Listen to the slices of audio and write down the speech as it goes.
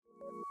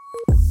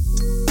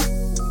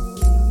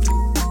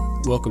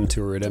Welcome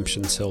to a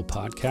Redemption's Hill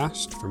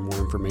podcast. For more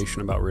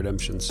information about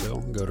Redemption's Hill,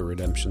 go to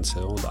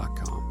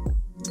redemptionshill.com.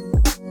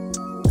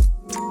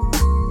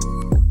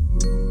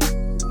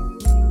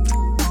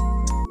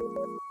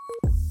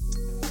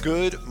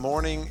 Good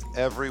morning,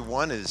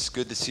 everyone. It's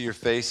good to see your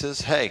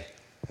faces. Hey,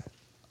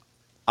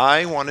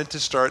 I wanted to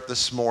start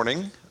this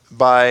morning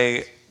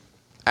by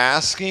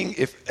asking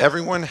if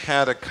everyone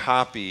had a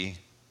copy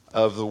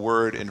of the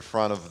Word in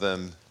front of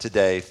them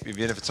today,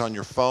 even if it's on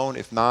your phone.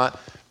 If not,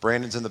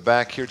 Brandon's in the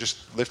back here.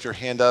 Just lift your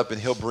hand up and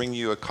he'll bring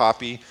you a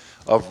copy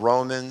of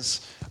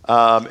Romans.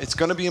 It's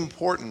going to be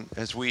important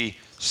as we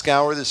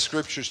scour the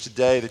scriptures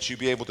today that you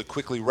be able to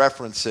quickly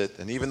reference it.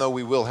 And even though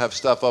we will have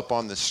stuff up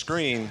on the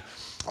screen,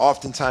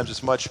 oftentimes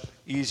it's much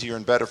easier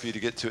and better for you to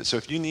get to it. So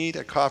if you need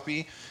a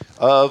copy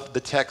of the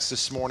text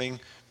this morning,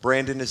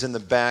 Brandon is in the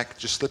back.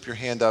 Just slip your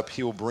hand up.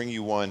 He will bring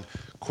you one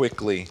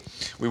quickly.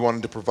 We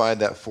wanted to provide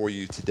that for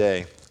you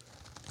today.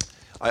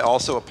 I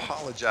also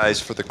apologize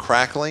for the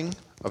crackling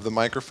of the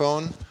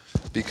microphone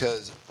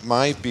because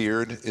my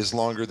beard is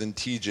longer than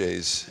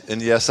TJ's.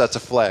 And yes, that's a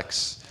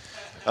flex.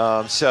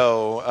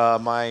 So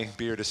my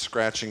beard is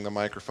scratching the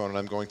microphone, and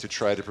I'm going to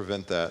try to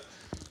prevent that.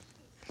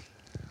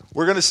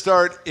 We're going to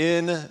start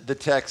in the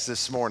text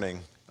this morning,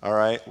 all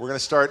right? We're going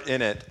to start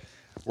in it.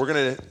 We're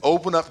going to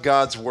open up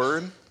God's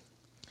Word,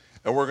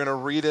 and we're going to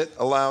read it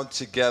aloud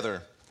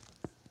together.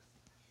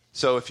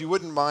 So if you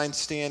wouldn't mind,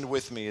 stand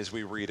with me as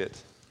we read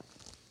it.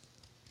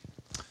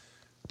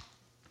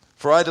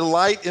 For I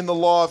delight in the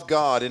law of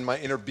God in my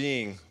inner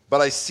being,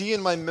 but I see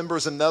in my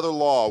members another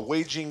law,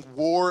 waging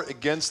war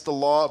against the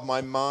law of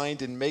my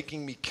mind and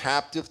making me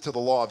captive to the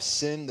law of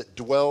sin that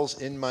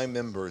dwells in my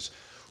members.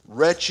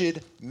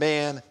 Wretched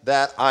man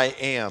that I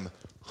am,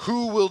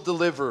 who will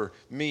deliver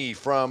me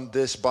from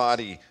this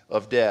body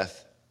of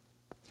death?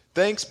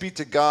 Thanks be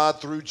to God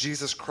through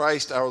Jesus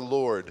Christ our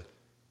Lord.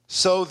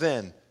 So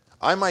then,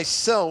 I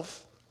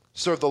myself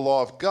serve the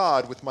law of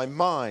God with my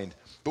mind,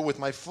 but with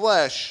my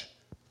flesh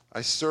I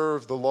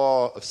serve the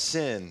law of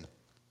sin.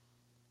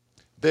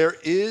 There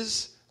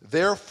is,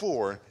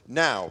 therefore,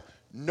 now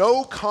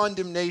no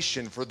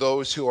condemnation for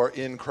those who are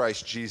in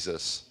Christ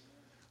Jesus.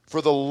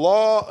 For the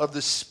law of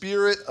the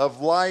Spirit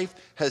of life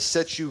has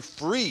set you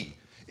free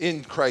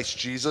in Christ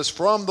Jesus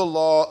from the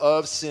law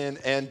of sin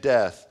and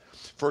death.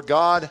 For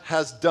God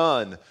has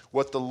done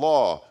what the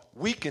law,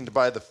 weakened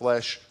by the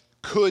flesh,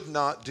 could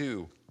not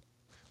do.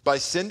 By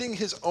sending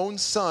his own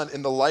Son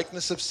in the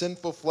likeness of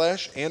sinful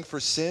flesh, and for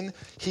sin,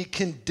 he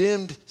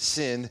condemned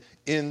sin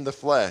in the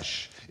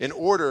flesh, in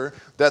order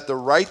that the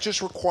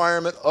righteous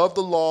requirement of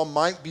the law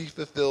might be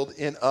fulfilled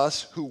in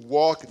us who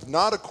walk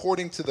not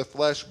according to the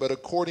flesh, but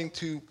according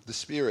to the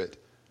Spirit.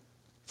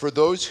 For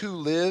those who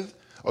live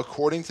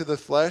according to the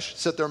flesh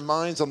set their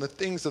minds on the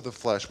things of the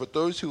flesh, but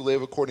those who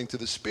live according to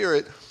the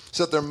Spirit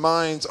set their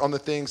minds on the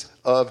things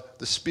of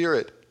the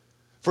Spirit.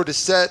 For to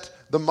set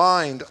the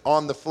mind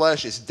on the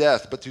flesh is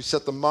death, but to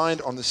set the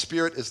mind on the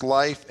Spirit is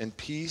life and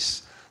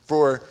peace.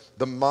 For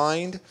the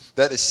mind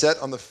that is set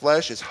on the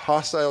flesh is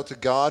hostile to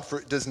God, for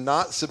it does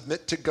not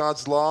submit to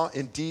God's law.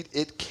 Indeed,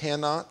 it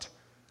cannot.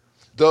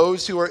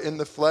 Those who are in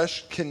the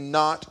flesh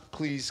cannot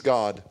please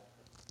God.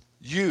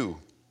 You,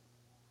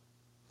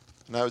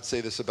 and I would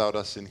say this about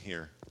us in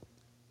here,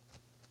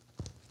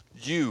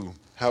 you,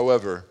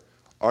 however,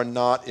 are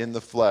not in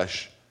the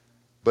flesh,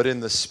 but in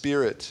the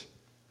Spirit,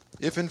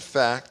 if in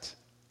fact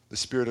the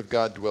Spirit of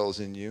God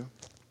dwells in you.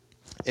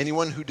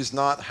 Anyone who does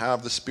not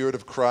have the Spirit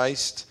of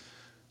Christ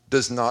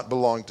does not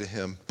belong to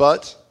him.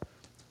 But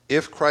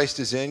if Christ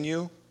is in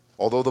you,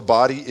 although the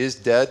body is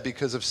dead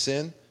because of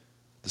sin,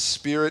 the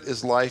Spirit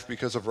is life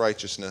because of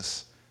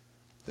righteousness.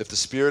 If the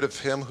Spirit of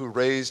him who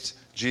raised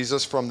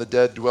Jesus from the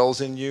dead dwells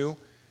in you,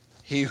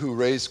 he who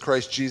raised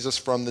Christ Jesus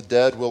from the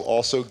dead will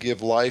also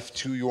give life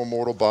to your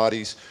mortal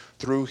bodies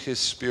through his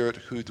Spirit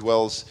who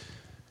dwells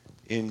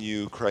in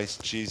you.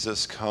 Christ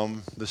Jesus,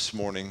 come this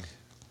morning.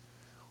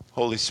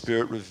 Holy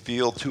Spirit,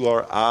 reveal to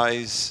our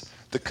eyes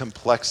the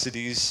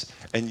complexities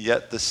and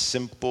yet the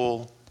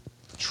simple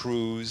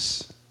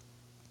truths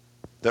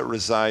that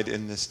reside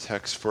in this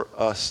text for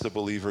us, the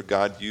believer.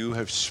 God, you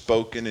have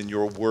spoken, and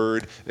your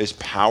word is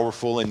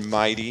powerful and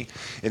mighty,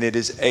 and it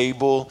is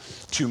able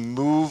to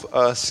move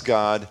us,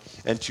 God,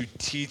 and to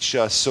teach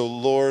us. So,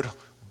 Lord,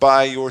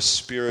 by your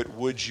Spirit,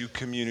 would you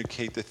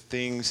communicate the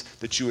things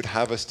that you would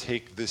have us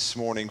take this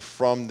morning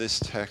from this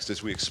text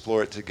as we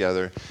explore it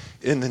together.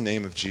 In the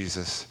name of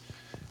Jesus,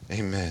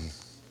 amen.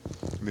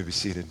 You may be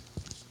seated.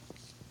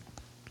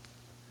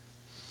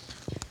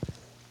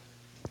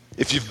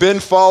 If you've been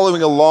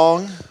following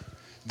along,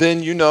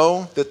 then you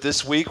know that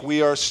this week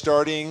we are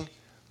starting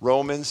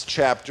Romans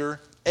chapter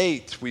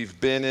 8.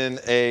 We've been in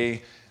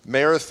a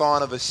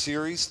marathon of a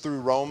series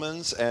through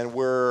Romans, and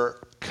we're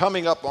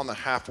coming up on the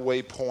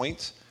halfway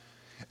point.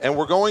 And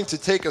we're going to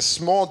take a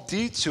small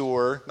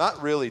detour,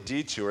 not really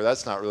detour,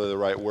 that's not really the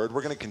right word.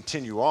 We're going to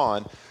continue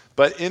on.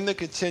 But in the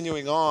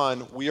continuing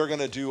on, we are going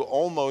to do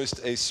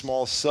almost a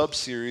small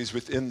sub-series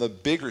within the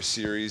bigger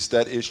series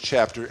that is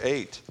chapter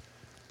 8.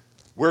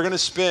 We're going to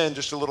spend,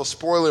 just a little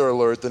spoiler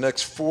alert, the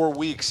next 4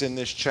 weeks in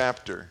this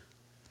chapter.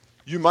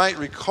 You might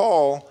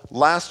recall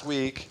last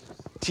week,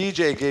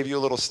 TJ gave you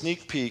a little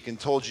sneak peek and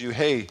told you,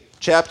 hey,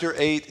 chapter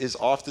 8 is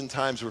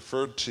oftentimes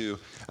referred to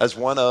as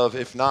one of,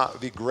 if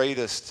not the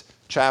greatest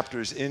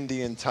chapters in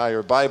the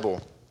entire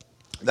Bible.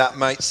 That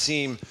might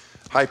seem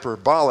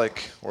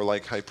hyperbolic or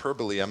like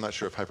hyperbole. I'm not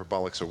sure if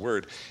hyperbolic's a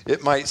word.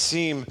 It might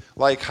seem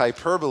like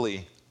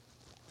hyperbole,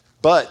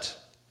 but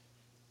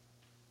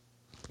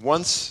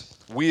once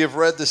we have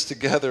read this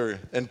together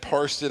and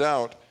parsed it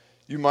out,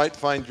 you might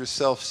find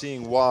yourself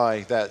seeing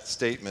why that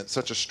statement,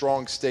 such a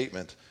strong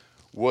statement,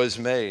 was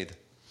made.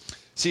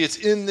 See, it's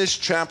in this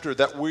chapter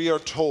that we are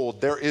told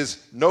there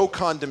is no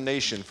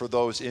condemnation for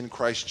those in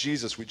Christ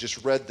Jesus. We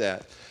just read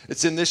that.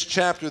 It's in this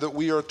chapter that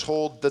we are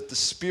told that the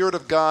Spirit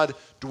of God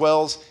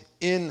dwells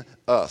in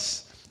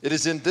us. It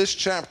is in this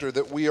chapter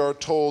that we are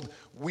told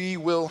we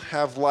will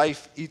have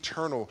life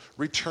eternal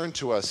returned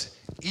to us,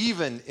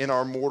 even in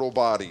our mortal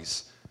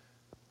bodies.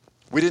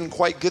 We didn't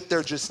quite get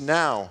there just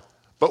now,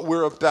 but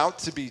we're about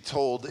to be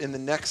told in the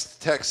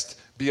next text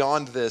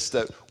beyond this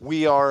that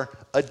we are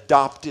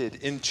adopted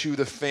into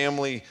the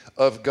family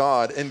of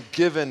God and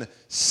given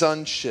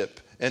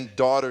sonship and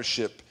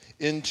daughtership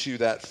into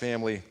that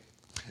family.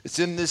 It's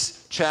in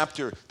this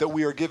chapter that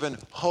we are given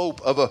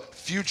hope of a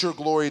future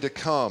glory to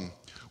come.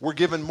 We're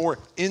given more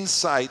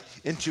insight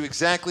into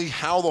exactly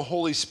how the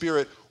Holy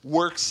Spirit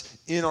works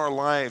in our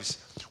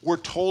lives. We're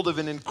told of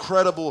an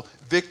incredible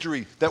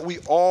victory that we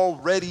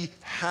already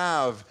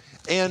have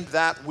and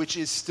that which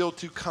is still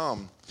to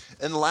come.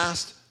 And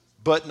last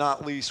but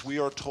not least, we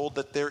are told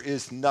that there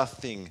is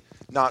nothing,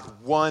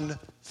 not one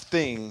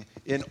thing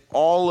in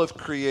all of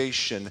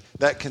creation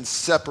that can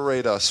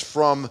separate us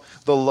from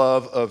the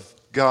love of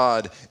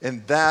God.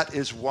 And that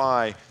is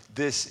why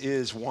this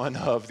is one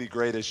of the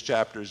greatest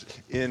chapters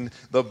in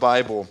the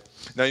Bible.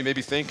 Now you may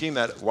be thinking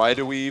that, why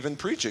do we even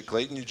preach it,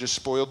 Clayton? You just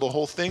spoiled the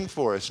whole thing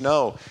for us.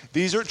 No,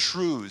 these are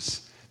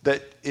truths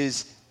that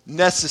is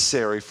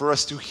necessary for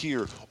us to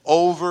hear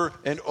over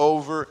and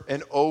over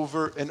and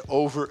over and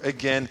over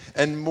again,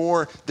 and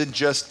more than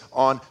just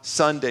on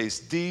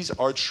Sundays. These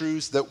are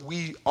truths that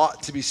we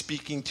ought to be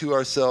speaking to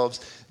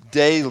ourselves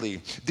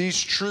daily. These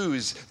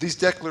truths, these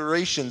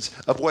declarations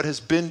of what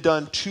has been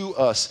done to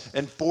us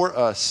and for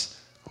us,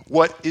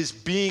 what is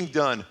being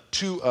done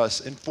to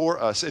us and for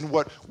us, and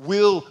what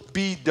will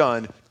be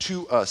done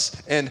to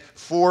us and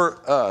for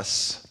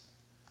us,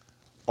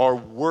 are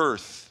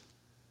worth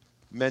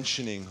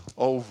mentioning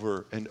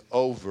over and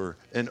over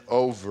and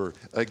over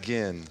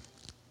again.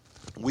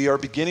 We are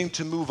beginning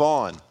to move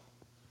on.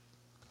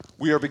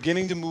 We are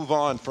beginning to move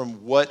on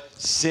from what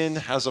sin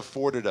has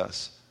afforded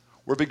us.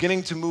 We're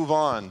beginning to move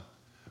on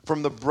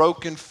from the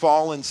broken,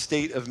 fallen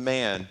state of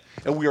man,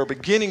 and we are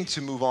beginning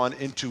to move on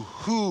into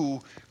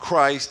who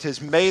Christ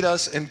has made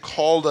us and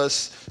called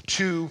us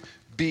to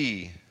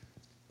be.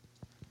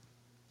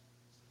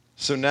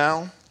 So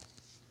now,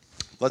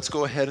 let's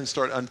go ahead and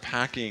start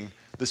unpacking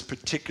this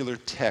particular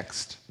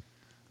text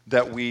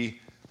that we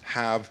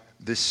have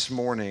this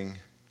morning,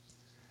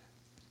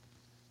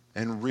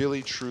 and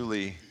really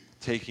truly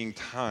taking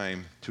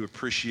time to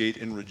appreciate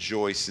and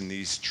rejoice in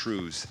these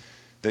truths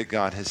that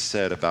God has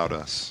said about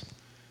us.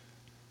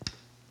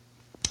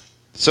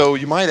 So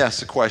you might ask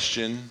the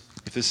question,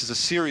 if this is a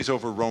series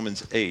over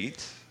Romans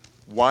 8,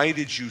 why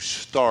did you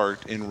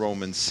start in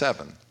Romans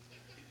 7,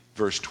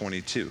 verse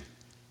 22?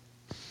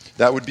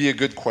 That would be a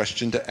good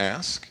question to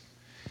ask.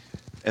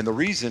 And the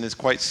reason is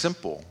quite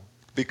simple,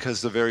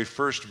 because the very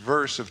first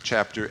verse of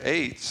chapter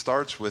 8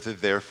 starts with a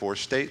therefore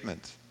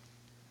statement.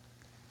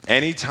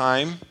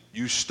 Anytime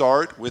you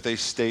start with a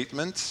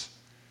statement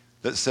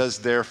that says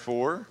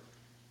therefore,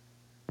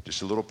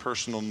 just a little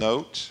personal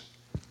note,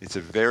 it's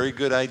a very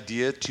good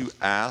idea to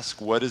ask,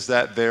 what is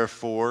that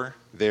therefore?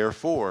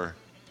 Therefore.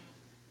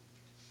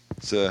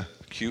 It's a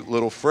cute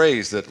little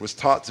phrase that was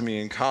taught to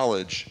me in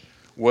college.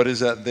 What is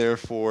that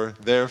therefore?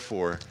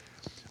 Therefore.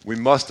 We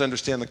must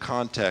understand the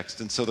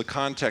context. And so the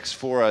context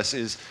for us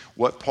is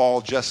what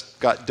Paul just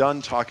got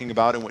done talking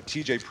about and what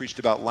TJ preached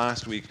about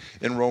last week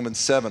in Romans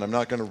 7. I'm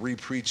not going to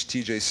re-preach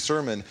TJ's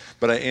sermon,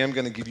 but I am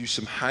going to give you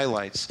some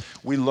highlights.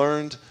 We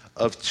learned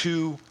of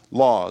two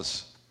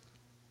laws.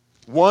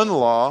 One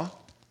law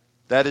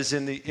that is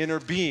in the inner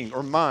being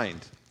or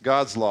mind,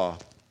 God's law.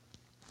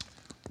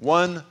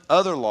 One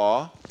other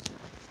law,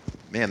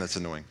 man, that's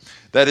annoying,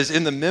 that is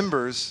in the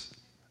members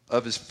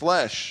of his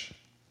flesh,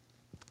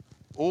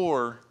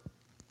 or,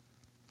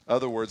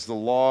 other words, the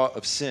law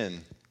of sin.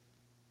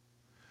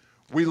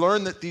 We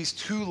learn that these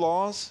two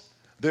laws,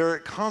 they're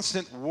at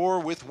constant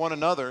war with one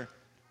another,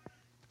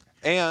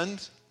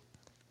 and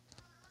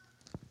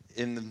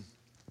in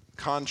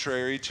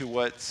contrary to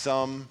what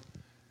some,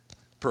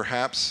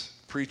 perhaps,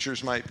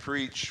 preachers might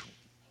preach,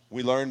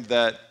 we learned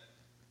that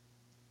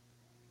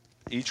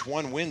each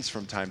one wins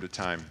from time to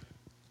time.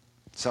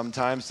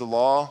 Sometimes the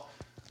law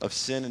of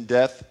sin and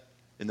death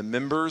in the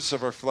members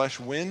of our flesh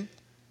win,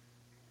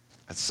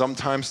 and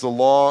sometimes the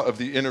law of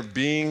the inner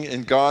being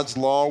and God's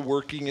law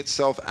working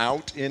itself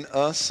out in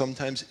us,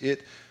 sometimes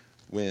it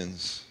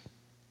wins.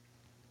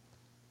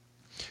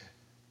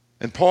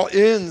 And Paul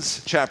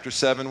ends chapter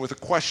 7 with a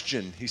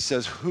question. He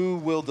says, who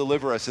will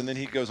deliver us? And then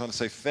he goes on to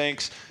say,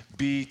 thanks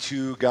be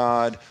to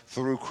God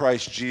through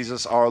Christ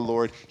Jesus our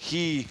Lord.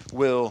 He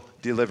will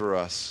deliver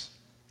us.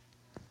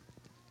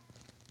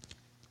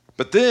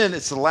 But then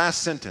it's the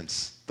last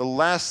sentence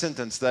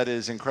that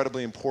is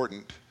incredibly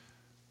important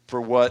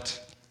for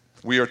what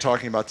we are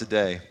talking about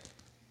today.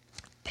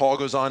 Paul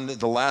goes on to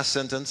the last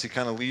sentence. He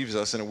kind of leaves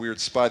us in a weird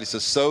spot. He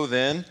says, so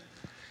then,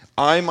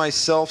 I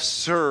myself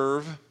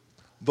serve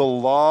the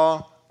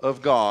law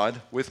of God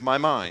with my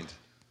mind,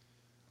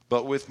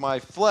 but with my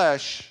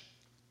flesh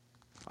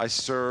I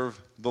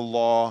serve the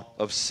law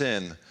of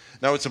sin.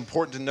 Now it's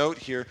important to note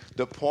here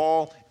that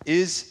Paul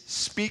is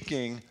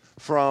speaking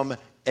from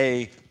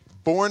a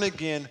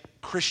born-again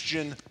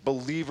Christian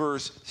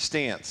believer's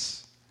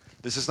stance.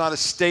 This is not a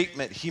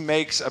statement he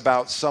makes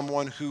about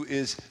someone who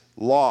is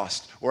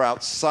lost or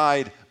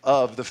outside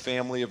of the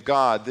family of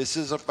God. This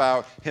is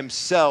about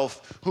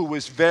himself, who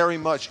was very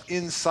much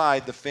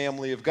inside the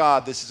family of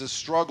God. This is a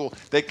struggle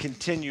that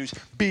continues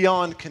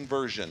beyond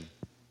conversion,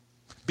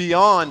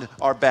 beyond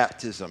our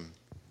baptism.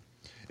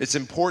 It's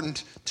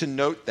important to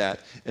note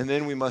that. And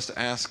then we must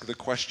ask the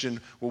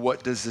question, well,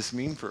 what does this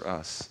mean for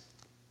us?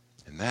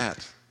 And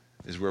that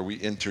is where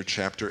we enter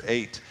chapter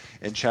 8.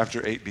 And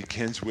chapter 8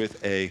 begins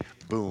with a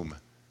boom.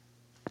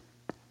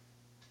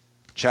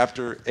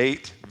 Chapter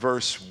 8,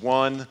 verse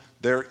 1,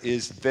 there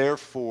is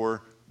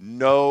therefore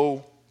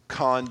no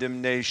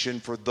condemnation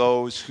for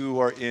those who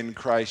are in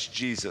Christ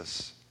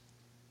Jesus.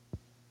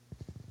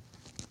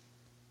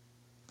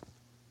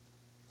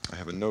 I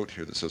have a note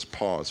here that says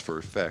pause for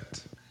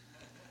effect.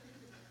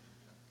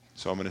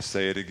 So I'm going to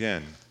say it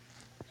again.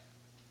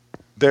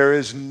 There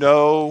is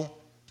no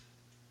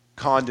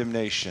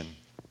condemnation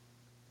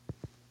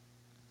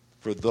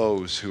for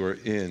those who are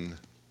in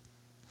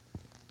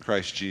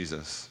Christ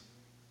Jesus.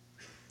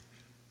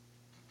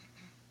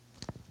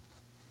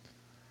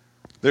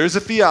 There's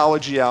a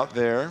theology out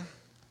there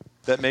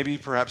that maybe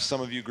perhaps some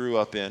of you grew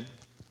up in.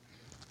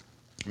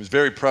 It was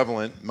very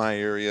prevalent in my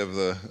area of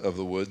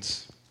the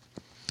woods.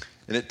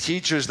 And it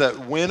teaches that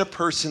when a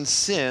person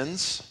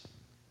sins,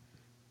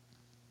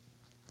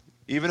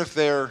 even if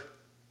they're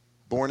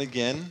born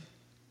again,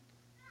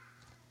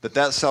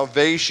 that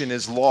salvation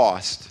is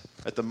lost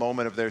at the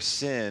moment of their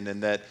sin,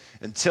 and that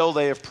until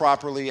they have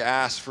properly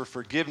asked for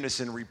forgiveness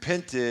and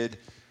repented,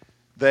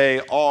 they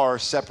are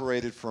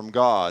separated from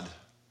God.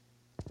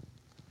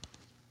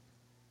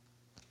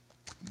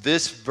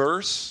 This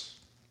verse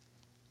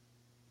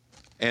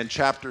and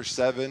chapter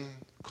 7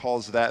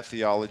 calls that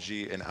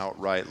theology an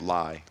outright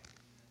lie.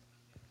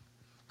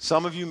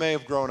 Some of you may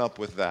have grown up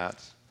with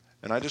that,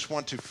 and I just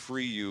want to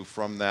free you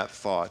from that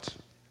thought.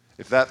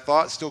 If that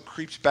thought still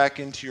creeps back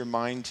into your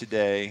mind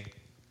today,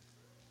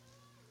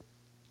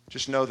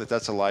 just know that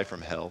that's a lie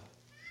from hell.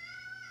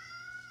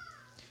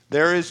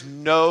 There is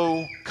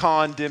no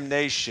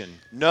condemnation,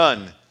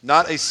 none,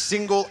 not a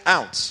single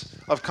ounce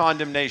of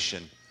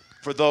condemnation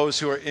for those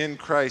who are in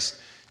Christ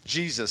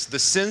Jesus. The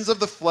sins of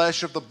the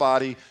flesh of the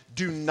body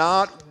do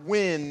not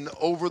win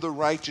over the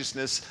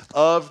righteousness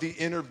of the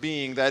inner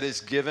being that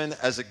is given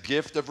as a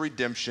gift of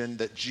redemption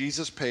that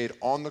Jesus paid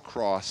on the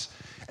cross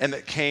and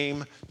that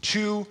came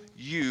to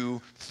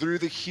you through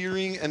the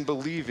hearing and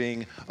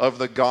believing of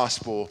the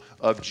gospel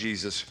of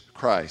Jesus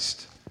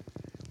Christ.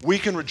 We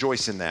can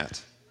rejoice in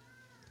that.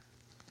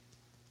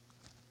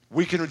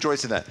 We can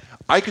rejoice in that.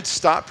 I could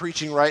stop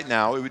preaching right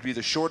now. It would be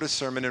the shortest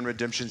sermon in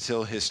Redemption's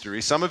Hill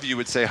history. Some of you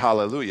would say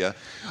hallelujah.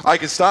 I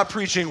could stop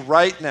preaching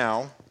right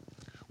now.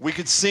 We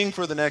could sing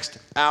for the next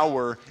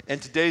hour,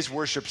 and today's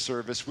worship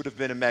service would have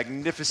been a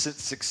magnificent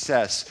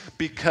success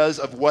because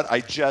of what I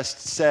just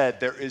said.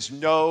 There is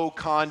no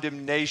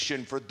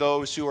condemnation for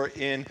those who are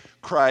in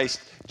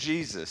Christ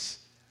Jesus.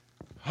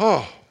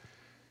 Oh,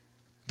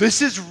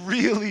 this is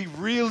really,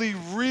 really,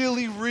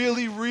 really,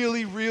 really,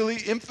 really, really,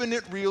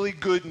 infinite, really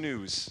good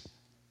news.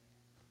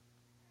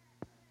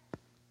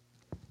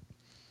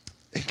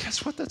 And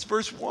guess what? That's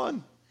verse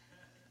 1.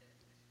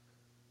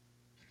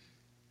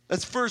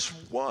 That's verse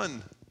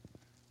 1.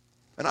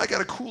 And I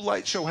got a cool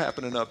light show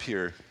happening up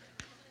here.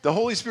 The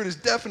Holy Spirit is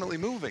definitely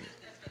moving.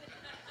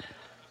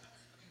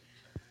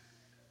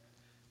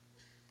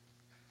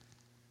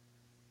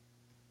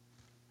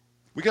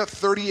 We got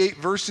 38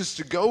 verses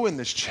to go in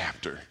this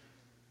chapter.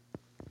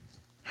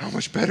 How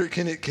much better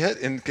can it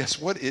get? And guess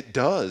what? It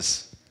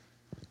does.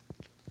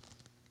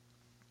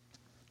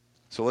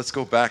 So let's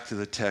go back to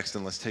the text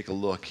and let's take a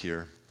look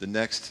here. The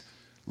next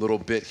little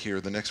bit here,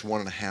 the next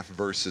 1.5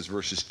 verses,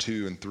 verses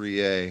 2 and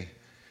 3a,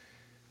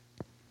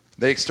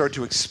 they start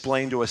to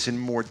explain to us in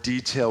more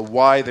detail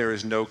why there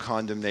is no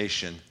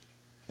condemnation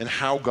and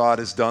how God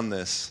has done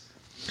this.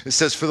 It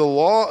says, "For the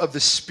law of the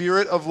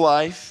Spirit of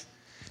life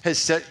has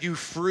set you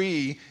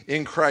free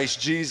in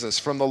Christ Jesus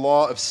from the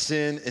law of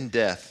sin and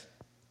death.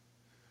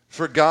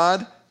 For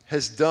God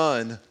has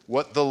done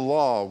what the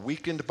law,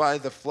 weakened by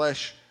the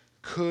flesh,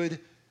 could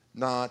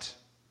not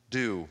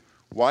do."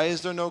 Why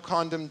is there no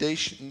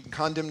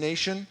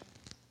condemnation?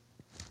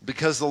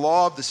 because the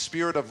law of the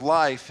Spirit of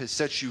life has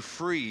set you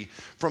free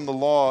from the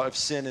law of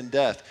sin and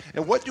death.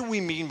 And what do we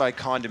mean by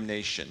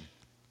condemnation?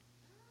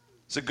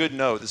 It's a good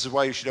note. This is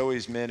why you should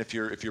always, men, if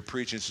you're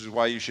preaching, this is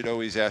why you should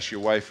always ask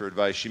your wife for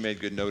advice. She made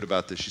good note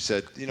about this. She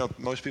said,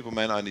 most people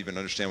may not even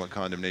understand what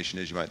condemnation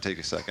is. You might take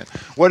a second.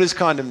 What is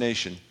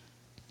condemnation?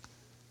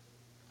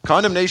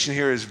 Condemnation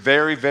here is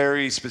very,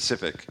 very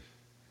specific.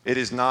 It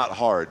is not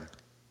hard.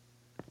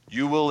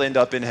 You will end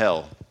up in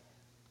hell.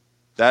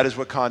 That is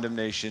what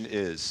condemnation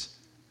is.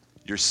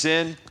 Your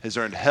sin has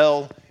earned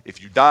hell.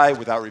 If you die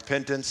without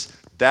repentance,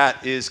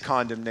 that is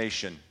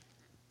condemnation.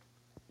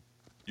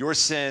 Your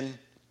sin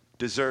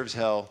deserves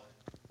hell,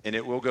 and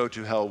it will go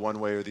to hell one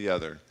way or the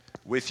other,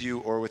 with you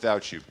or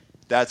without you.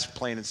 That's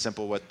plain and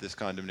simple what this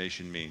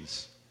condemnation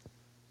means.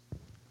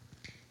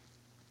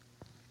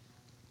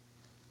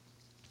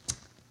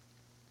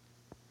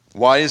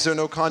 Why is there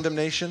no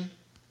condemnation?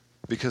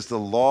 Because the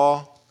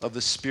law of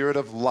the Spirit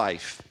of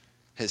life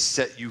has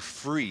set you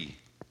free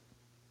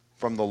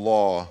from the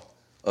law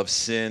of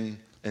sin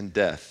and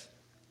death.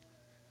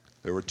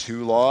 There were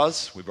two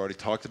laws. We've already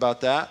talked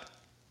about that.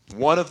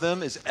 One of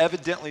them is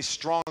evidently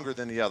stronger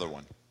than the other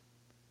one.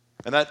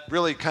 And that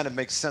really kind of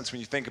makes sense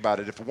when you think about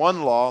it. If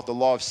one law, the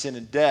law of sin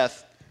and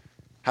death,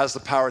 has the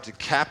power to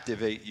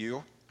captivate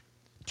you,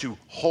 to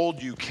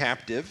hold you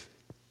captive,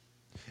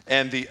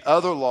 and the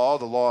other law,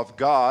 the law of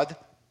God,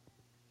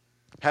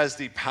 has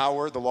the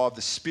power, the law of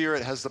the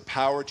Spirit has the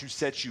power to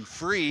set you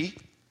free,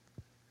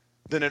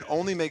 then it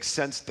only makes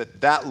sense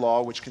that that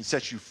law, which can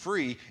set you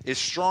free, is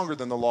stronger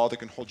than the law that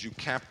can hold you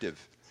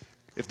captive.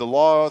 If the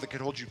law that could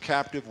hold you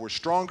captive were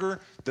stronger,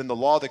 then the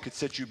law that could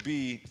set you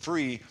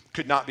free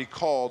could not be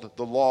called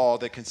the law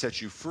that can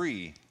set you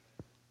free,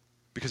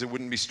 because it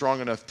wouldn't be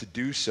strong enough to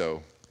do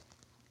so.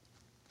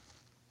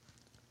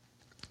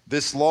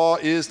 This law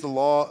is the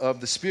law of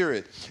the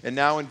Spirit. And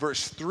now in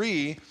verse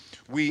 3,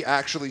 we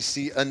actually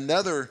see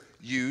another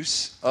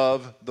use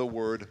of the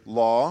word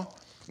law.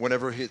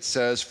 Whenever it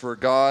says, "For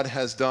God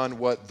has done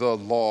what the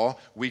law,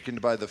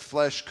 weakened by the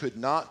flesh, could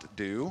not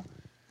do."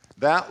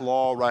 That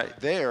law right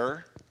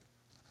there,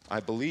 I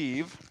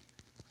believe,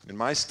 in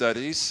my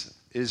studies,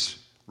 is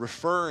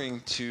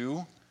referring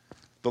to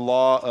the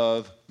law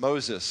of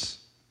Moses.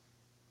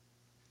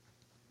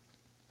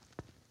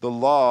 The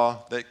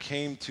law that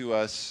came to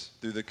us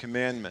through the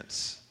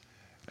commandments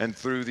and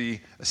through the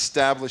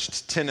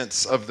established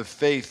tenets of the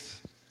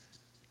faith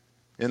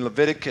in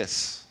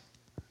Leviticus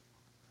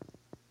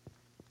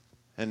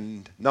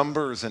and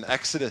Numbers and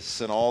Exodus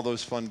and all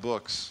those fun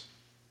books.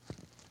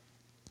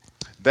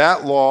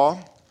 That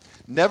law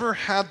never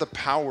had the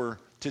power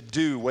to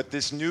do what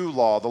this new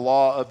law, the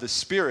law of the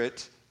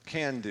Spirit,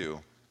 can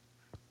do.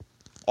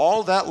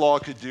 All that law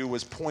could do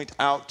was point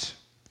out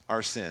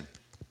our sin.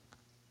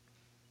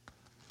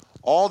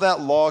 All that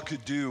law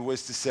could do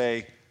was to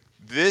say,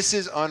 this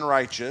is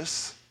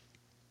unrighteous,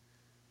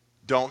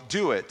 don't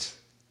do it.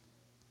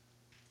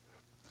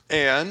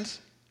 And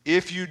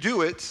if you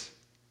do it,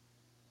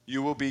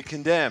 you will be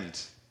condemned.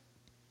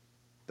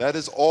 That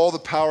is all the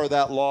power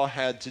that law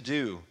had to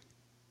do.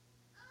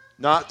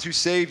 Not to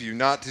save you,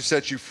 not to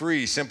set you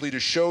free, simply to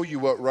show you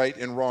what right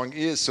and wrong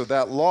is. So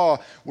that law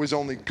was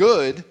only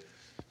good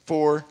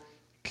for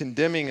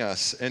condemning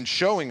us and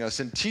showing us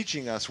and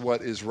teaching us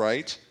what is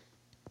right,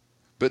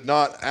 but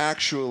not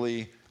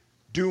actually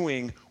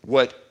doing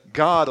what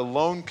God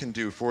alone can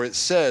do. For it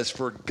says,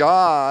 "For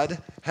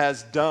God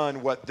has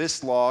done what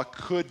this law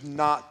could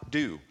not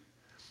do."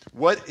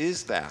 What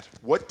is that?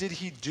 What did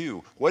he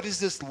do? What is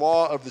this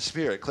law of the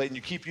Spirit? Clayton,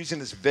 you keep using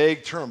this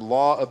vague term,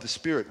 law of the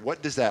Spirit.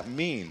 What does that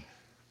mean?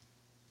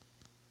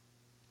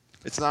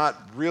 It's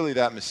not really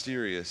that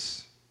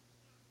mysterious.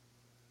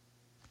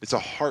 It's a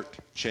heart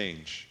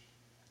change.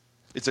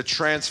 It's a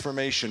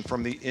transformation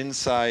from the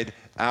inside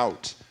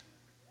out.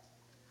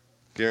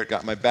 Garrett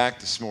got my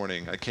back this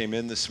morning. I came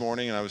in this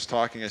morning and I was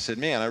talking. I said,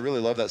 "Man, I really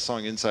love that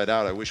song Inside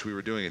Out. I wish we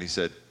were doing it." He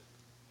said,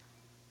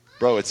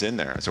 "Bro, it's in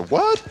there." I said,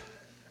 "What?"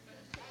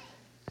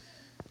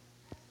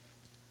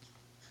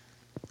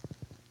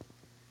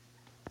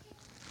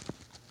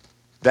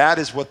 That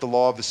is what the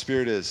law of the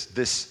Spirit is.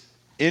 This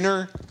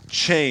inner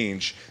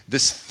change,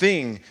 this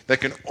thing that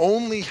can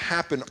only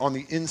happen on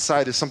the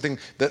inside, is something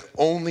that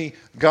only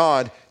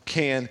God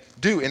can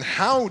do. And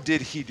how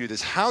did he do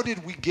this? How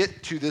did we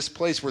get to this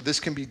place where this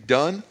can be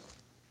done?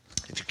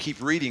 If you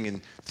keep reading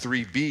in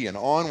 3b and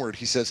onward,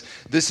 he says,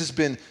 this has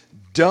been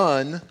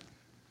done,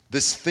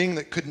 this thing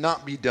that could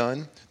not be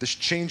done, this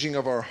changing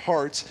of our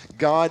hearts,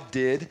 God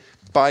did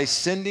by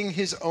sending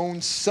his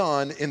own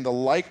Son in the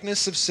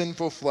likeness of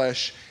sinful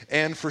flesh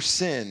and for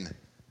sin.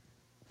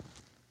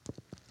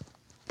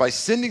 By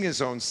sending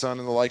his own Son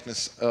in the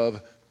likeness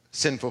of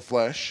sinful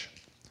flesh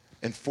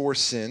and for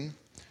sin,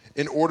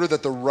 in order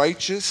that the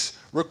righteous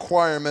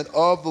requirement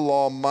of the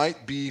law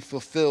might be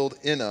fulfilled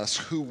in us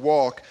who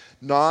walk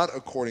not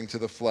according to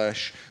the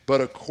flesh, but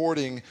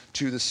according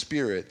to the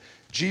Spirit.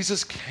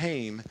 Jesus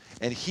came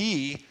and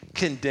he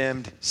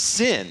condemned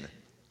sin.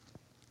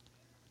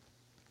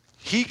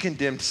 He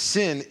condemned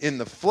sin in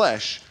the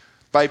flesh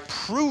by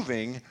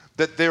proving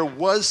that there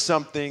was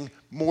something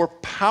more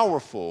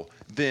powerful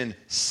than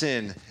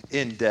sin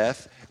in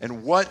death.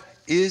 And what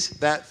is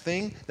that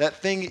thing? That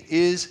thing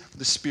is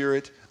the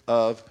Spirit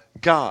of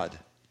God.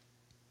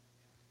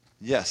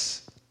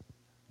 Yes,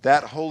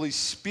 that Holy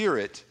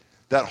Spirit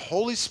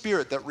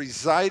that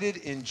resided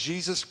in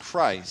Jesus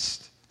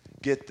Christ,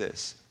 get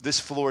this. This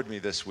floored me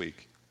this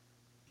week.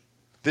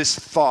 This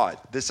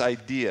thought, this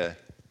idea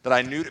that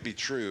I knew to be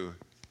true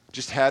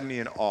just had me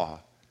in awe.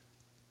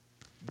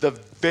 The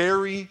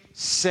very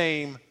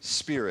same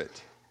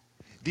Spirit,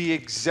 the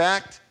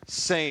exact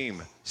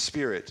same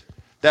Spirit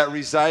that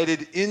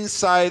resided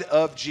inside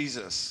of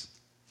Jesus,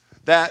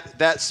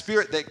 that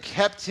Spirit that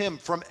kept him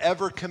from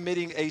ever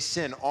committing a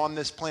sin on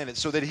this planet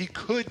so that he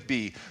could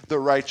be the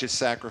righteous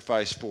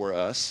sacrifice for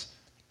us,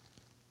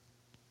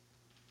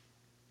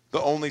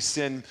 the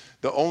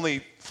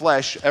only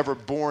flesh ever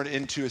born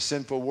into a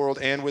sinful world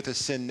and with a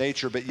sin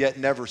nature, but yet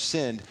never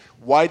sinned.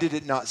 Why did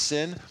it not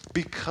sin?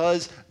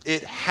 Because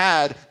it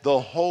had the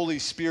Holy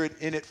Spirit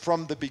in it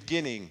from the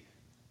beginning.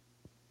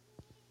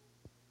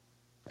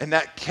 And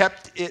that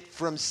kept it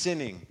from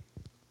sinning.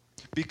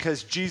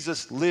 Because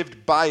Jesus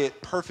lived by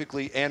it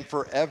perfectly and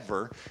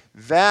forever.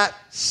 That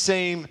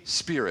same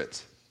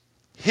Spirit,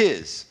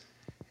 his,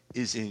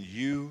 is in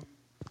you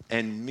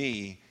and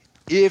me,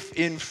 if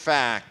in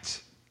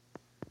fact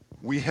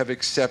we have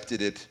accepted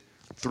it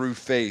through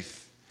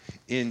faith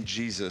in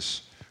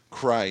Jesus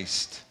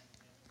Christ.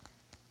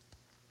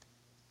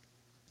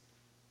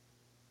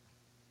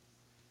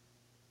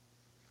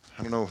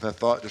 I don't know, that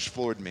thought just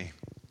floored me.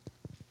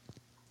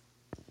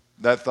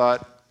 That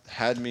thought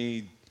had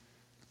me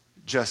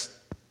just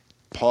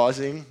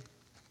pausing,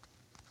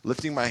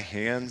 lifting my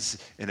hands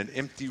in an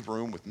empty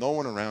room with no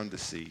one around to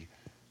see,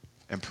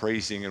 and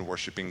praising and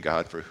worshiping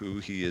God for who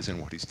he is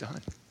and what he's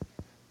done.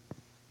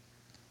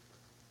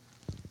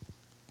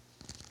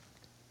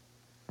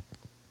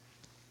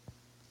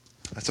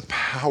 That's a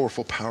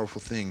powerful, powerful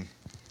thing,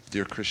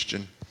 dear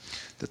Christian,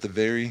 that the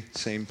very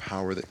same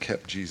power that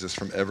kept Jesus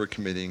from ever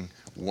committing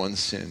one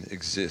sin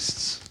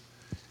exists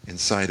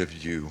inside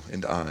of you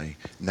and I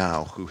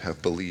now who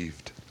have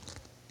believed.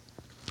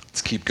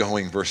 Let's keep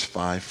going, verse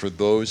 5. For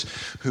those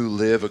who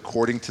live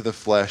according to the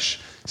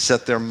flesh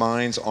set their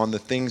minds on the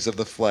things of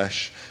the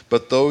flesh,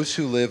 but those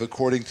who live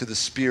according to the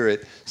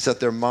Spirit set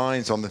their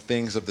minds on the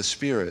things of the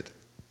Spirit.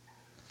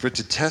 For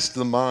to set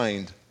the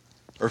mind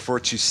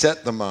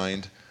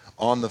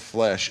on the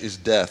flesh is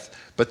death,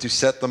 but to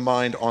set the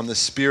mind on the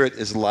Spirit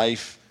is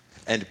life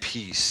and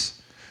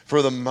peace.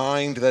 For the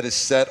mind that is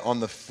set on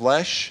the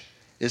flesh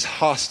is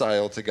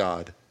hostile to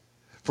God,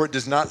 for it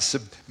does not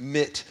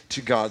submit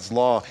to God's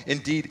law.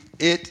 Indeed,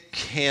 it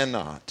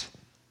cannot.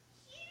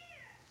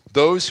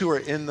 Those who are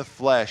in the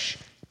flesh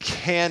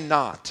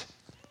cannot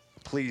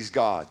please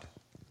God.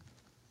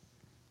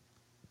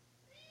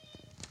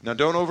 Now,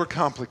 don't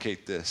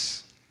overcomplicate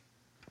this.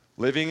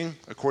 Living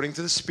according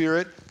to the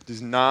Spirit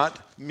does not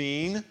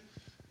mean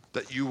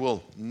that you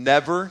will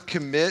never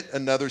commit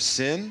another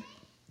sin.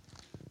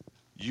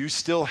 You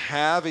still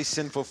have a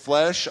sinful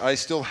flesh. I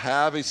still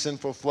have a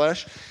sinful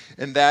flesh.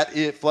 And that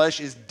flesh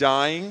is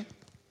dying.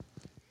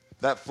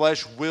 That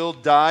flesh will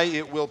die.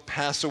 It will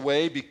pass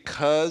away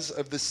because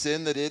of the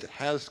sin that it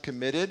has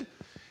committed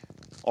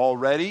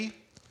already.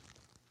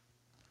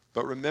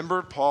 But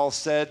remember, Paul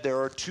said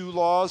there are two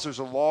laws. There's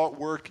a law at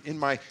work in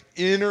my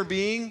inner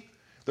being.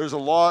 There's a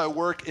law at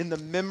work in the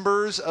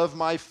members of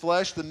my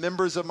flesh. The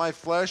members of my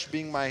flesh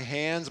being my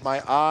hands,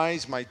 my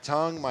eyes, my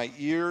tongue, my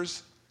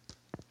ears,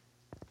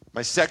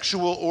 my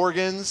sexual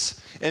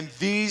organs. And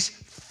this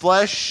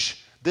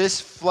flesh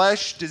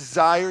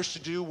desires to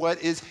do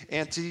what is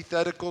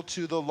antithetical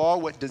to the law,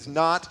 what does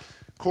not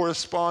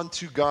correspond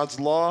to God's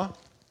law.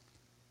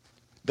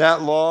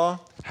 That law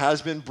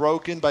has been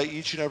broken by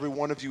each and every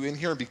one of you in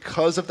here. And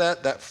because of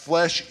that, that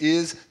flesh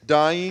is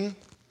dying,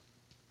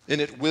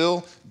 and it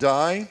will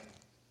die.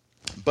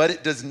 But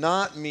it does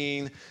not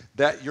mean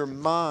that your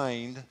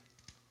mind,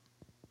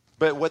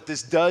 but what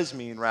this does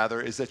mean,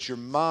 rather, is that your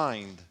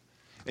mind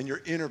and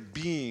your inner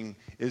being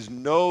is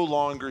no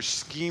longer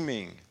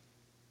scheming.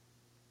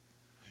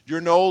 You're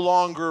no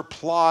longer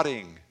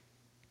plotting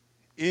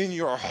in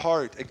your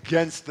heart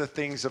against the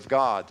things of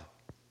God.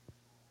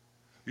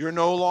 You're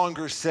no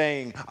longer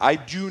saying, I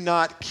do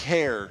not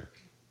care.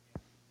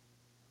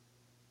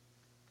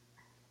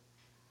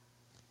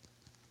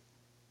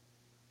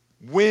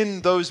 When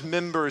those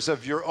members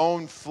of your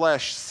own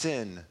flesh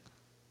sin,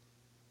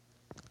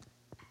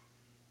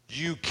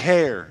 you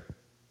care.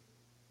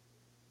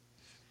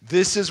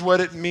 This is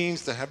what it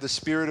means to have the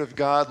Spirit of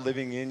God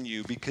living in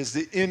you, because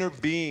the inner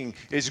being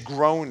is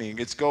groaning.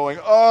 It's going,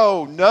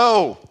 oh,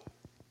 no.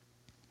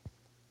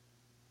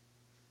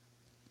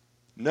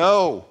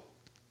 No.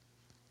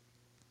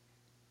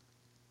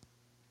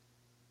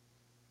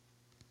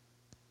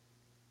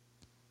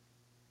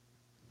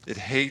 It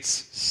hates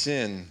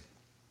sin.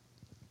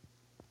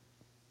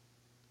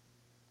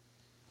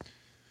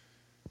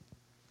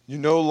 You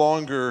no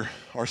longer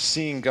are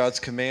seeing God's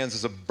commands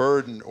as a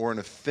burden or an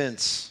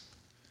offense,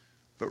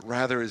 but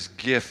rather as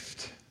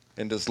gift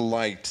and as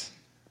light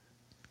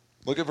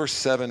Look at verse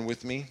 7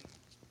 with me,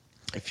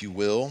 if you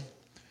will.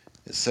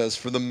 It says,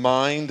 "For the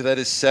mind that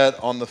is set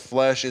on the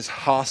flesh is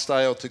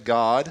hostile to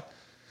God,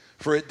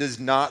 for it does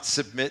not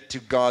submit to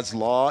God's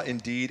law.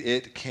 Indeed,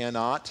 it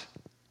cannot."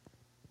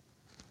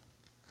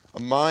 A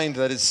mind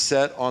that is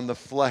set on the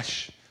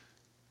flesh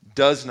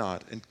does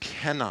not and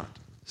cannot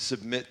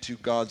submit to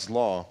God's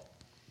law.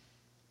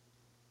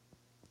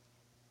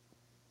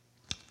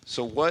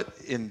 So what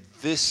in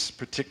this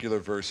particular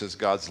verse is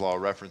God's law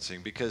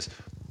referencing? Because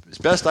as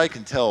best I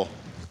can tell,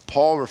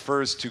 Paul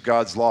refers to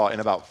God's law in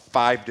about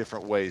 5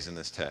 different ways in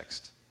this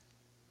text.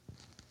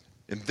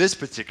 In this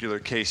particular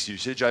case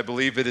usage, I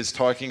believe it is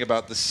talking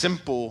about the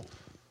simple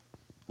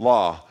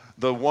law,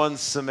 the one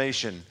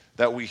summation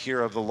that we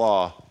hear of the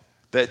law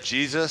that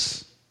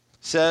Jesus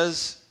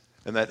says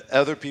and that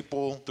other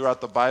people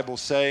throughout the Bible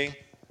say: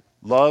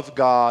 love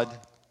God,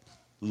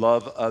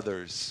 love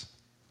others.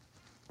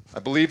 I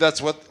believe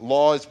that's what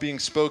law is being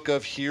spoke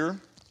of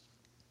here.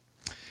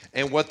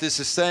 And what this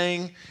is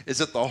saying is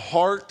that the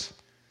heart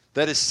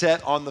that is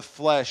set on the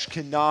flesh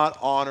cannot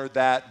honor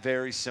that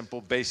very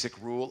simple, basic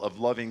rule of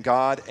loving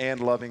God and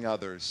loving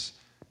others.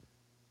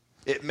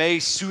 It may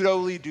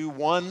pseudoly do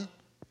one,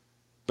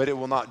 but it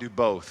will not do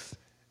both.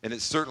 And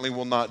it certainly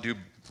will not do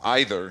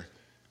either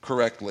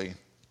correctly.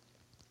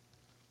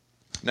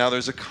 Now,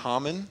 there's a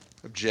common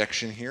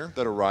objection here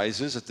that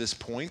arises at this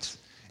point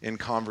in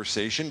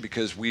conversation,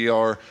 because we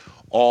are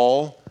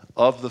all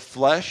of the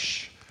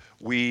flesh.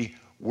 We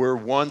were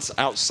once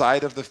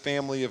outside of the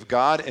family of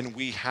God, and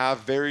we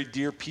have very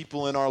dear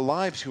people in our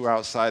lives who are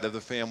outside of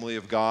the family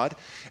of God.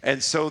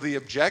 And so the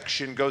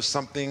objection goes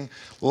something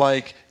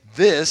like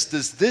this: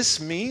 does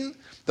this mean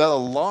that a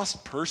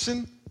lost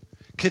person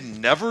can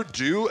never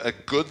do a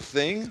good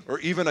thing or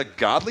even a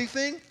godly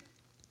thing?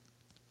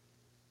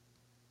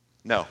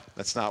 No,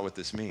 that's not what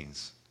this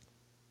means.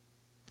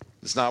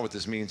 That's not what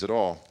this means at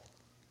all.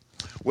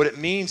 What it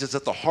means is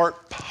that the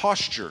heart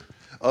posture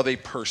of a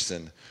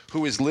person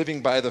who is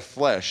living by the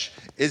flesh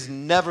is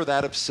never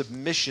that of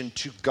submission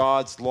to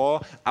God's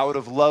law out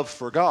of love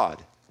for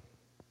God.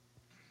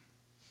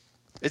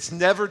 It's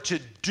never to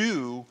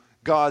do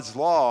God's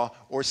law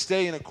or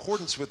stay in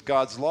accordance with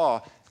God's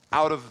law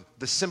out of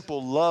the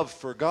simple love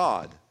for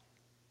God.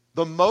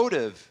 The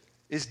motive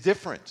is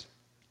different,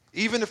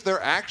 even if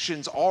their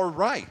actions are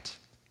right.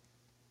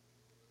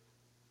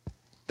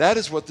 That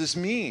is what this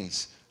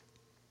means.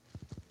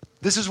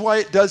 This is why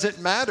it doesn't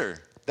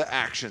matter, the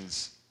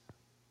actions.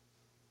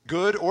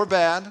 Good or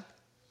bad,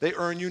 they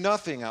earn you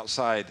nothing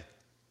outside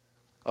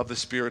of the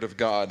Spirit of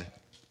God.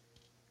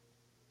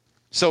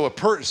 So a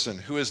person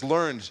who has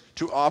learned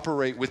to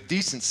operate with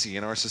decency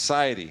in our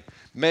society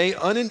may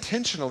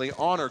unintentionally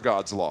honor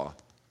God's law,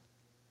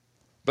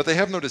 but they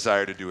have no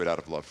desire to do it out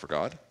of love for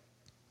God.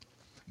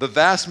 The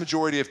vast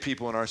majority of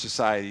people in our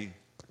society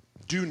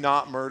do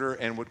not murder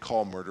and would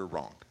call murder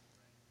wrong.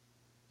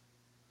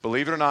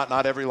 Believe it or not,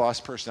 not every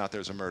lost person out there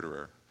is a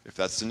murderer. If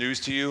that's the news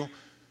to you,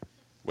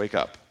 wake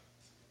up.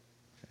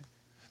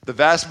 The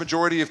vast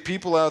majority of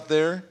people out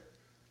there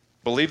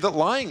believe that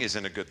lying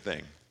isn't a good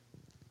thing.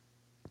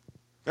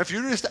 Now, if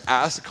you were just to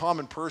ask a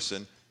common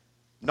person,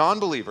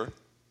 non-believer,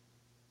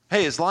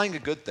 hey, is lying a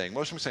good thing?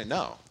 Most of them say,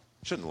 no,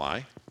 shouldn't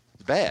lie.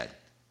 It's bad.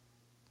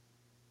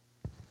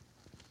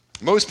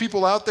 Most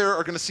people out there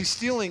are going to see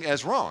stealing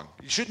as wrong.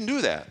 You shouldn't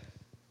do that.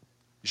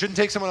 You shouldn't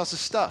take someone else's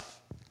stuff.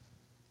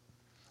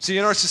 See,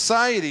 in our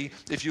society,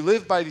 if you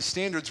live by these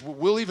standards,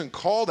 we'll even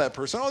call that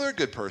person, oh, they're a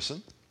good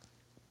person.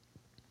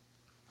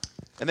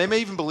 And they may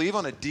even believe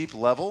on a deep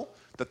level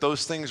that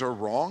those things are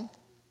wrong.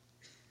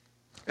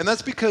 And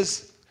that's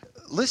because,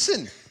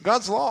 listen,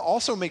 God's law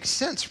also makes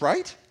sense,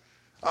 right?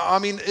 I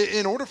mean,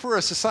 in order for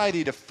a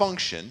society to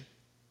function,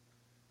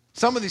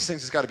 some of these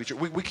things has got to be true.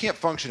 We can't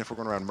function if we're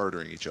going around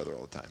murdering each other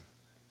all the time.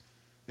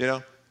 You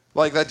know?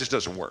 Like, that just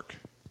doesn't work.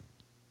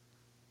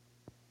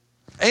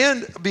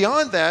 And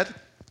beyond that,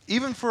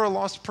 even for a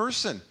lost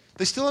person,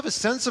 they still have a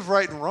sense of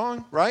right and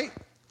wrong, right?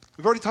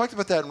 We've already talked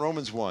about that in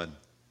Romans 1.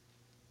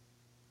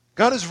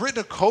 God has written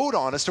a code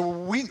on us, so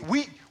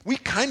we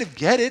kind of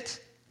get it,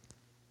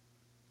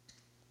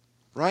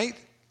 right?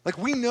 Like,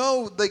 we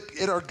know, like,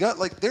 in our gut,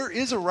 like, there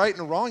is a right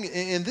and a wrong,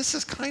 and this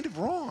is kind of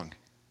wrong.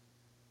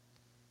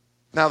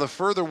 Now, the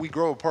further we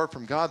grow apart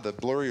from God, the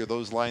blurrier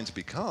those lines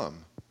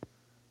become.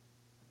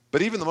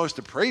 But even the most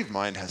depraved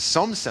mind has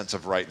some sense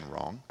of right and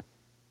wrong.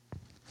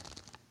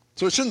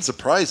 So it shouldn't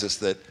surprise us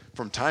that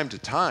from time to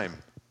time,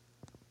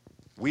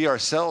 we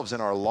ourselves in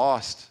our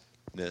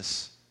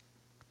lostness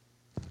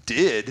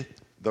did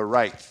the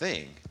right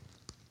thing.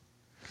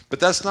 But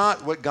that's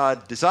not what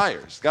God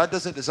desires. God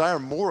doesn't desire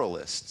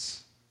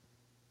moralists.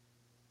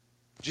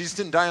 Jesus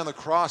didn't die on the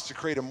cross to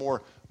create a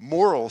more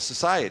moral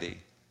society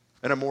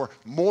and a more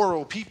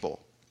moral people.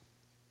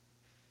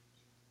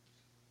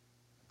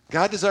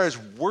 God desires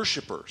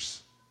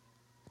worshipers.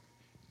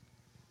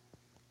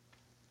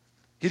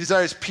 He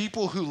desires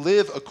people who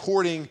live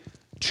according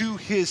to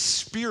his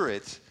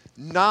Spirit,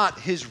 not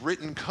his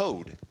written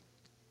code.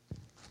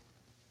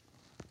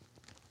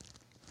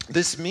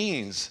 This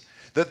means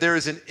that there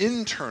is an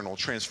internal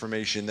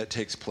transformation that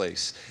takes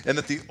place, and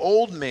that the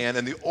old man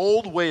and the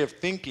old way of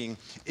thinking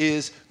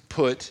is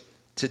put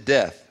to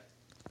death.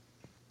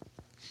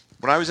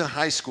 When I was in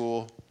high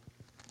school,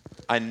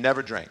 I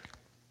never drank.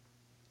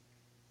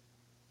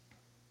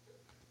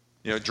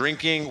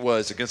 Drinking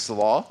was against the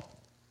law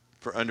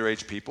for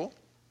underage people.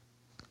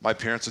 My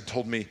parents had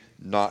told me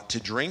not to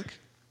drink.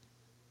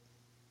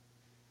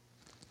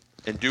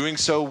 And doing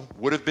so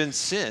would have been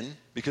sin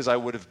because I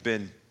would have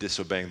been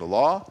disobeying the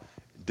law,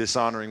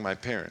 dishonoring my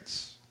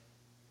parents.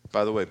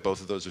 By the way,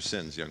 both of those are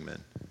sins, young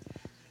men.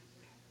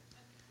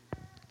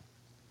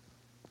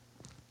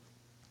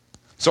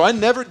 So I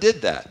never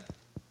did that.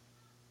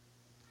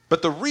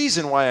 But the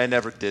reason why I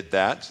never did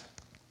that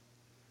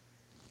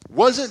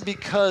wasn't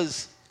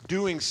because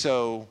doing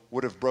so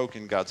would have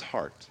broken God's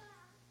heart.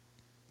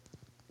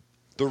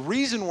 The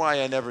reason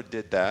why I never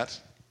did that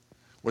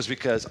was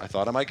because I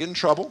thought I might get in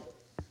trouble.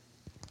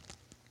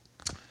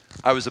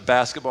 I was a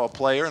basketball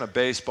player and a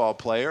baseball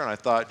player, and I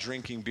thought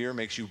drinking beer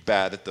makes you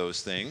bad at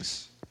those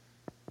things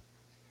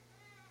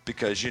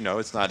because,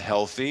 it's not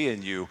healthy,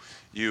 and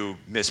you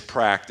miss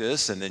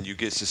practice, and then you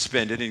get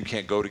suspended and you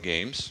can't go to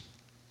games.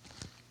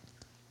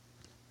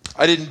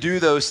 I didn't do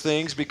those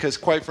things because,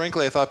 quite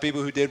frankly, I thought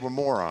people who did were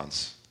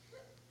morons.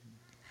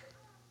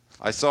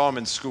 I saw them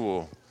in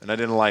school, and I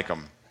didn't like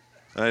them,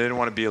 and I didn't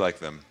want to be like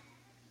them.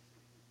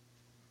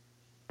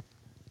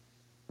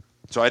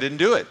 So I didn't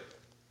do it.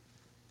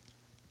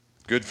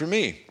 Good for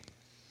me.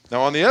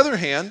 Now, on the other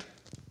hand,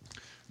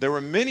 there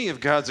were many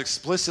of God's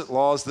explicit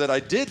laws that I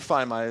did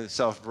find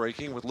myself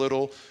breaking with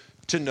little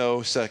to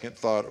no second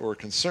thought or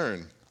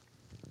concern.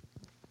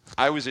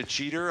 I was a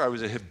cheater. I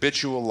was a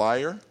habitual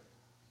liar.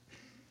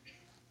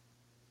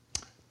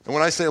 And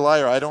when I say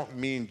liar, I don't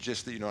mean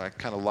just that, I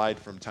kind of lied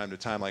from time to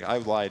time. Like, I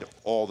lied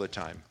all the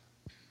time.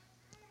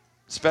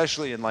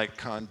 Especially in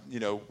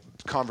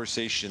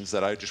conversations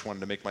that I just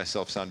wanted to make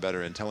myself sound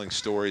better, and telling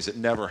stories that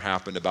never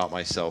happened about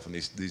myself, and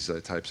these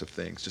types of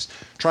things. Just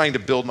trying to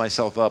build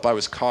myself up. I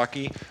was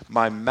cocky.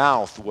 My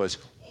mouth was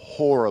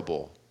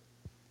horrible.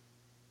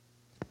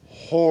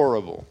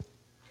 Horrible.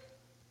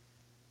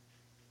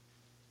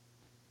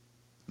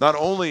 Not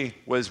only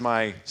was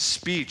my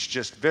speech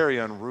just very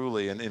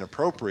unruly and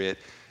inappropriate,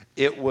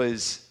 it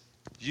was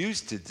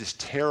used to just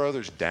tear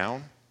others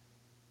down.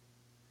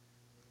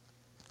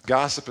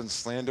 Gossip and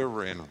slander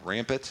ran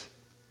rampant.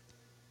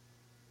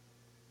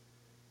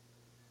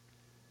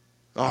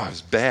 Oh, it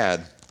was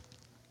bad.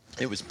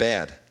 It was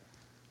bad.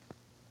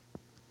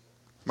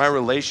 My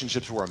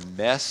relationships were a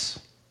mess.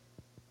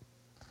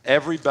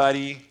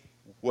 Everybody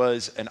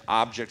was an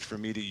object for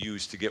me to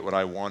use to get what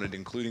I wanted,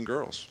 including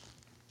girls.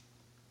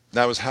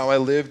 That was how I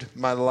lived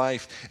my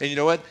life. And you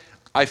know what?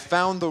 I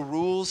found the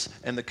rules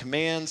and the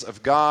commands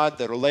of God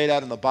that are laid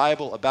out in the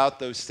Bible about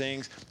those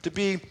things to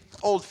be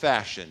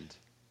old-fashioned.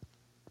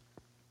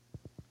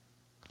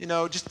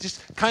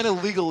 Just kind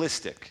of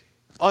legalistic,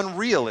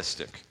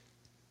 unrealistic.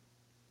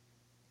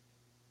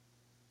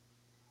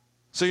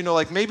 So,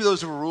 maybe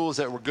those were rules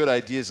that were good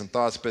ideas and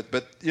thoughts, but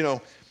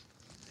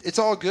it's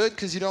all good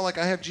because,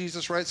 I have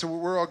Jesus, right? So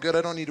we're all good.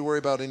 I don't need to worry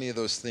about any of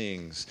those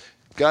things.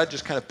 God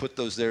just kind of put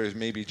those there as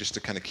maybe just to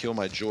kind of kill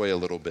my joy a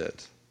little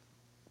bit.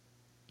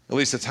 At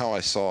least that's how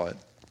I saw it.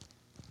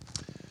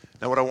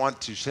 Now, what I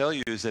want to tell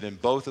you is that in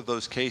both of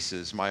those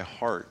cases, my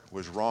heart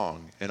was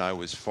wrong and I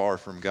was far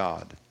from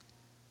God.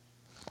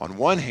 On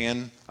one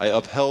hand, I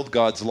upheld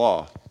God's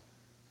law,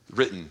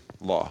 written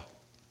law.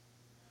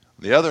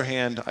 On the other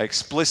hand, I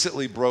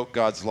explicitly broke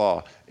God's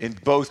law. In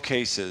both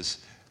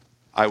cases,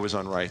 I was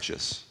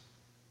unrighteous.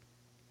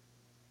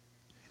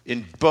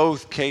 In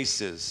both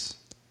cases,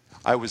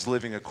 I was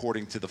living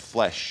according to the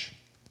flesh.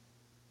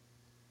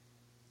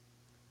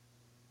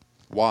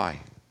 Why?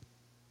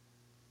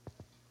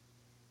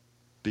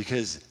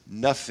 Because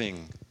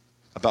nothing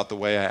about the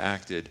way I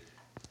acted,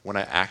 when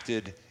I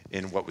acted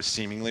in what was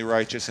seemingly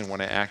righteous and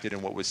when I acted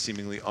in what was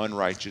seemingly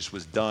unrighteous,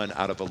 was done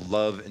out of a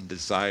love and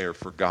desire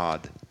for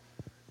God.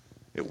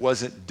 It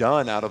wasn't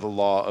done out of the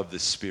law of the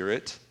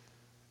Spirit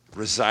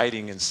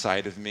residing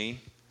inside of me.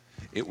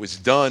 It was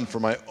done for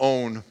my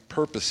own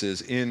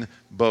purposes in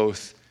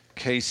both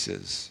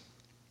cases.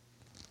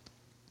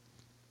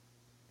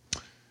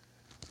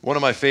 One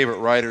of my favorite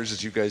writers,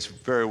 as you guys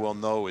very well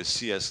know, is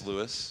C.S.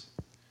 Lewis.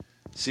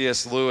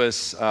 C.S.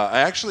 Lewis,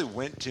 I actually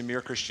went to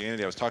Mere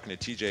Christianity. I was talking to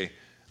TJ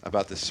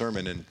about this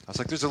sermon, and I was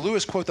like, there's a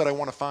Lewis quote that I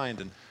want to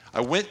find. And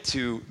I went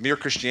to Mere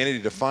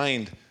Christianity to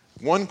find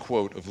one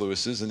quote of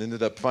Lewis's and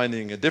ended up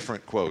finding a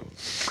different quote.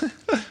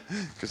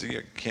 Because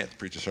you can't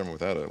preach a sermon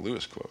without a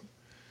Lewis quote.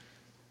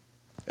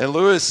 And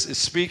Lewis is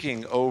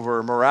speaking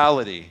over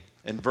morality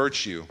and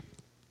virtue.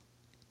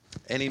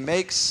 And he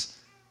makes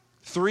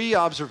 3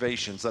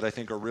 observations that I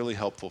think are really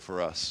helpful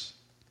for us.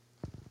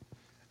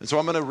 And so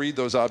I'm going to read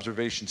those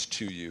observations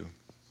to you.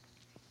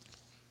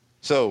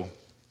 So,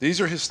 these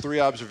are his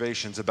 3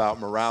 observations about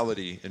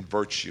morality and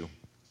virtue.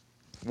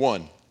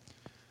 1,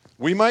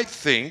 we might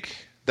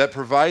think that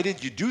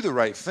provided you do the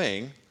right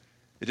thing,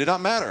 it did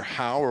not matter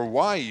how or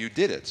why you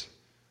did it.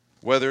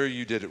 whether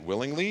you did it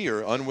willingly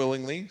or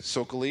unwillingly,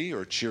 sulkily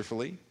or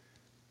cheerfully,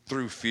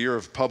 through fear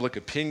of public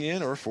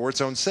opinion or for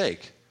its own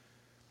sake.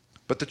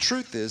 But the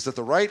truth is that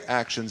the right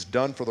actions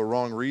done for the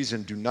wrong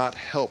reason do not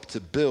help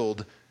to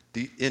build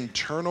the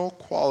internal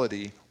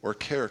quality or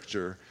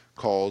character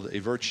called a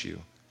virtue.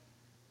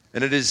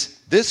 And it is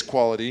this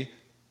quality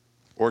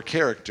or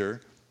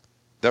character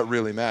that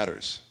really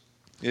matters.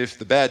 If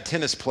the bad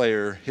tennis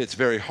player hits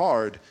very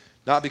hard,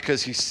 not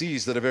because he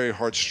sees that a very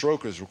hard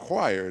stroke is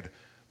required,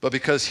 but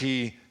because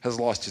he has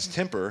lost his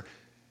temper,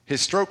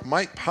 his stroke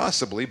might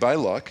possibly, by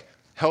luck,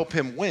 help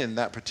him win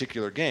that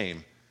particular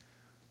game.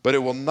 But it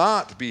will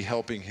not be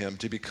helping him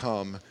to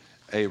become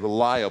a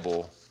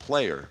reliable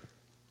player.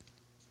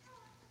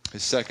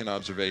 His second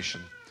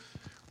observation.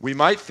 We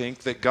might think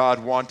that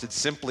God wanted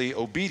simply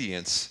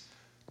obedience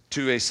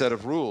to a set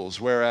of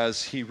rules,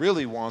 whereas he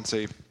really wants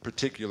a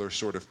particular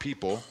sort of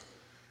people.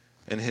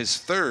 And his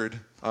third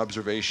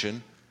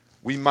observation,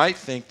 we might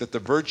think that the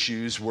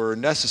virtues were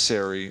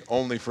necessary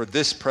only for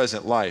this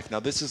present life. Now,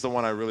 this is the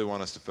one I really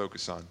want us to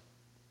focus on.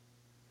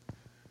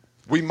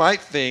 We might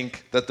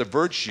think that the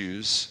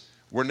virtues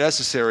were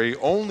necessary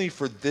only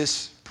for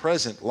this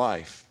present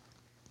life.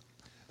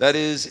 That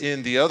is,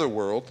 in the other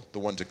world, the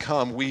one to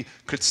come, we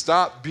could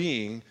stop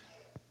being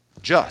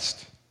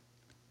just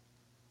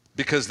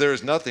because there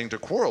is nothing to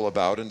quarrel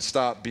about, and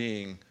stop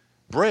being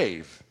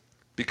brave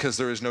because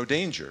there is no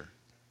danger.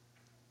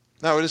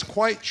 Now, it is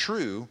quite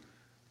true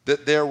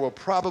that there will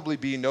probably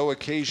be no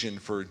occasion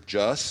for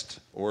just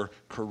or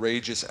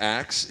courageous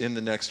acts in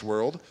the next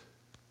world,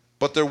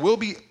 but there will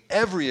be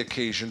every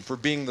occasion for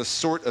being the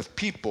sort of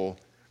people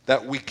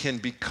that we can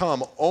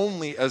become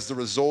only as the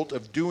result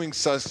of doing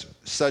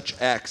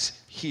such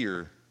acts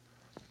here.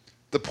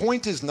 The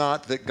point is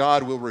not that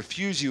God will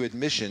refuse you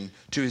admission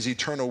to his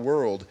eternal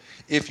world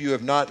if you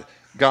have not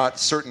got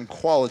certain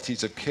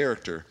qualities of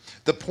character.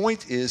 The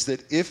point is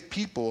that if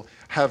people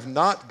have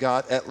not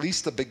got at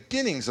least the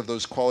beginnings of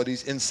those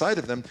qualities inside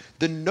of them,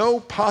 then no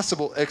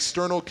possible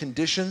external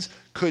conditions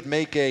could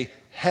make a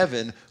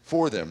heaven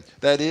for them.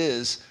 That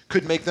is,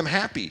 could make them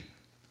happy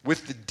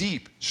with the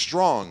deep,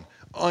 strong,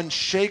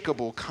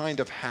 unshakable kind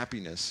of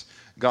happiness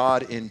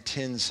God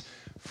intends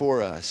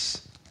for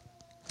us.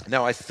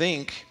 Now, I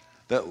think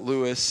that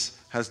Lewis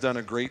has done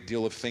a great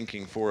deal of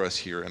thinking for us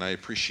here, and I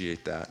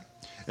appreciate that.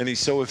 And he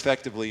so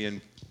effectively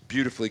and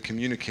beautifully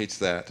communicates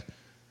that.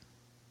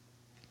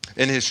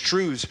 And his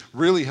truths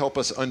really help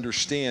us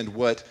understand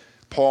what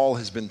Paul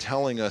has been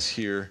telling us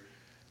here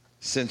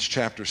since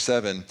chapter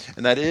 7,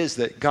 and that is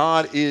that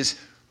God is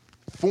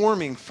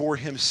forming for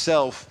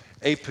himself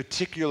a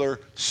particular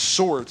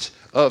sort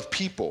of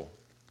people.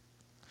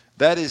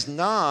 That is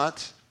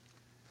not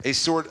a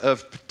sort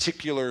of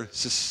particular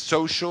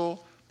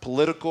social,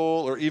 political,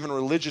 or even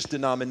religious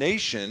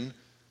denomination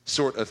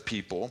sort of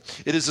people.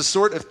 It is a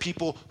sort of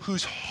people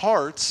whose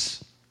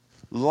hearts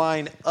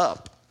line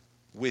up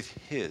with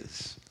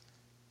his.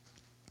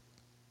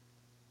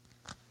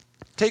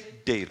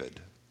 Take David.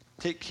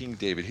 Take King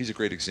David. He's a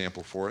great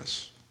example for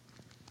us.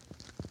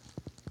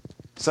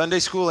 Sunday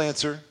school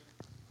answer.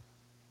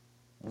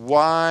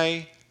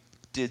 Why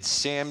did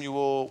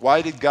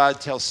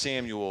God tell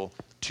Samuel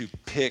to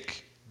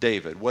pick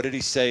David? What did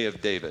he say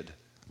of David?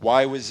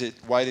 Why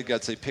did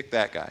God say pick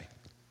that guy?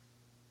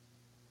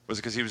 Was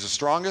it because he was the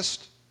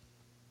strongest?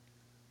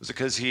 Was it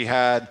because he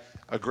had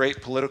a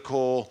great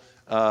political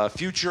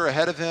future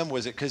ahead of him?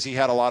 Was it because he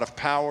had a lot of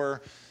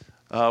power?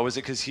 Was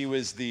it because he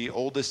was the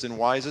oldest and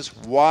wisest?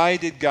 Why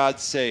did God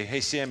say,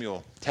 hey,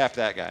 Samuel, tap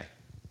that guy?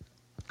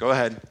 Go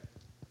ahead.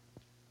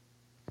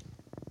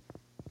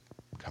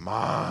 Come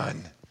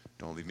on.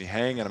 Don't leave me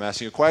hanging. I'm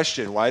asking you a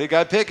question. Why did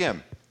God pick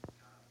him?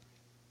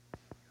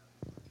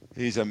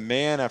 He's a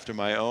man after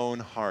my own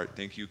heart.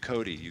 Thank you,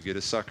 Cody. You get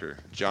a sucker.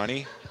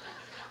 Johnny?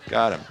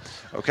 Got him.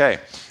 Okay.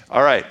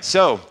 All right.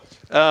 So,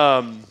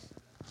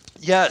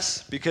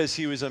 yes, because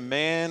he was a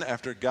man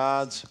after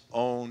God's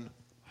own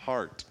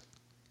heart.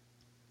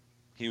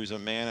 He was a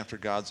man after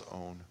God's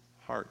own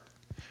heart.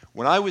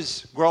 When I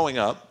was growing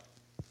up,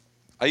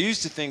 I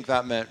used to think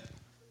that meant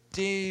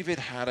David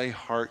had a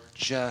heart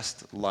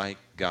just like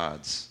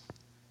God's.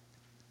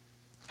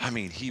 I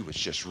mean, he was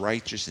just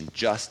righteous and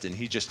just, and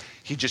he just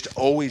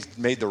always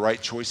made the right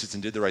choices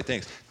and did the right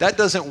things. That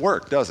doesn't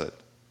work, does it?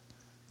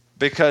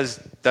 Because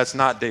that's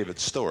not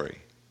David's story.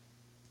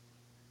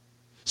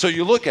 So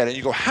you look at it and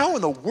you go, how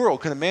in the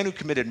world can a man who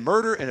committed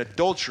murder and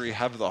adultery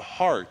have the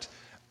heart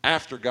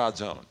after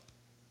God's own?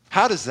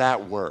 How does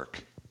that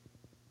work?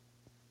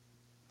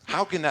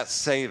 How can that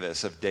say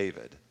this of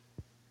David?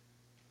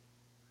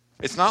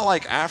 It's not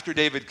like after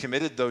David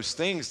committed those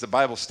things, the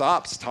Bible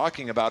stops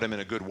talking about him in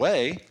a good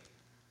way.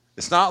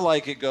 It's not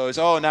like it goes,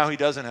 oh, now he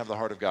doesn't have the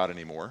heart of God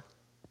anymore.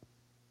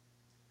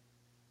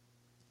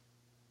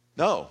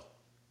 No,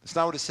 that's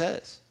not what it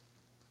says.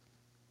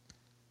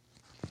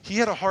 He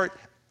had a heart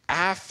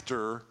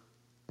after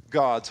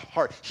God's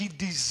heart. He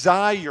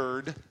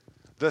desired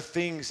the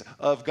things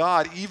of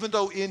God, even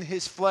though in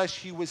his flesh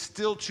he was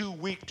still too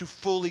weak to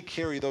fully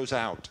carry those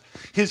out.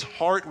 His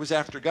heart was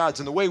after God's.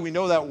 And the way we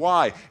know that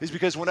why is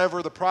because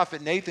whenever the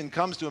prophet Nathan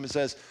comes to him and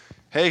says,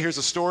 hey, here's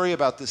a story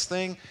about this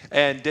thing,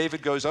 and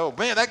David goes, oh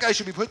man, that guy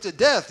should be put to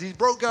death. He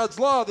broke God's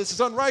law. This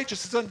is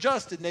unrighteous. It's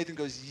unjust. And Nathan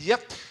goes,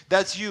 yep,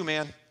 that's you,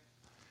 man.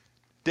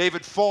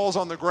 David falls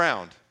on the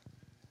ground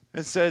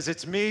and says,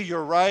 it's me,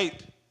 you're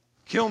right.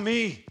 Kill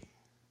me.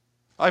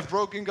 I've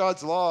broken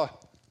God's law.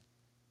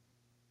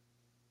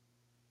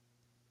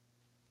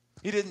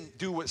 He didn't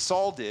do what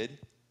Saul did.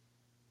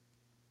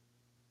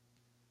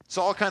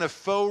 Saul kind of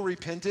faux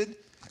repented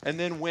and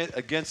then went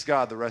against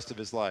God the rest of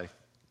his life.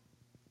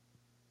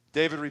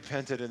 David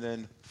repented and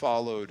then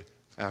followed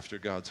after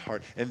God's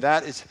heart. And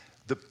that is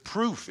the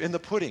proof in the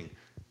pudding,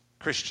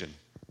 Christian.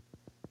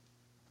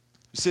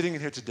 You're sitting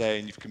in here today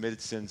and you've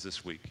committed sins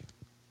this week.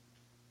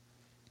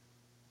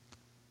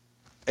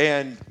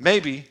 And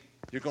maybe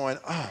you're going,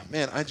 oh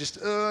man, I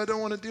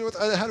don't want to deal with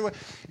it. How do I?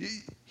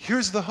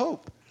 Here's the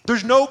hope.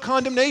 There's no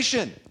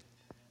condemnation.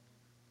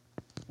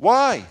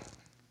 Why?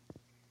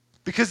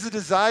 Because the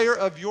desire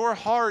of your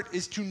heart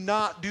is to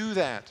not do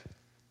that.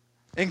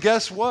 And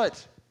guess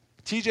what?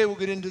 TJ will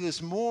get into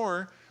this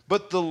more,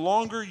 but the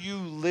longer you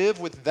live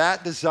with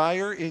that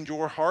desire in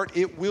your heart,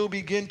 it will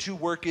begin to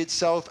work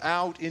itself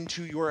out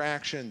into your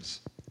actions.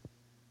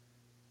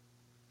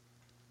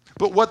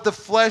 But what the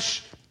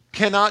flesh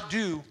cannot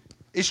do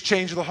is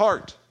change the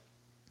heart.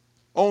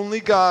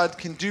 Only God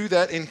can do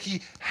that, and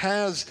he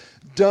has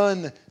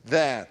done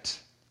that.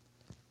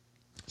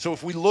 So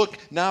if we look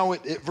now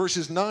at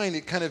verses 9,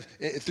 it kind of,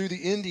 through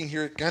the ending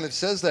here, it kind of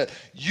says that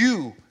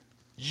you,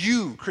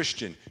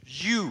 Christian,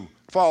 you,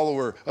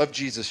 follower of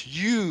Jesus,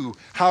 you,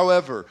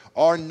 however,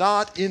 are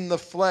not in the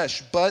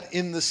flesh, but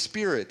in the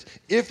Spirit,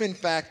 if in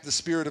fact the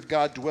Spirit of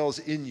God dwells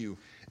in you.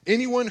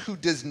 Anyone who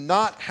does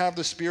not have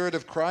the Spirit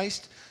of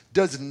Christ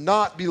does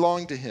not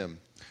belong to him.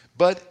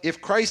 But if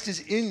Christ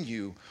is in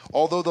you,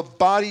 although the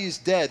body is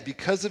dead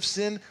because of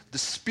sin, the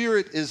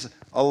Spirit is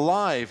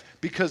alive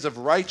because of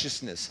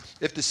righteousness.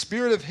 If the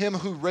Spirit of him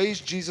who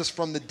raised Jesus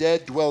from the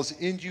dead dwells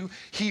in you,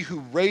 he who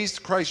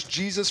raised Christ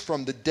Jesus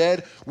from the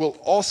dead will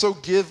also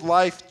give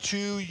life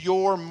to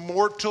your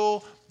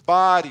mortal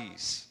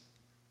bodies.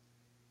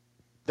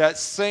 That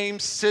same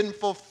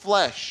sinful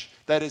flesh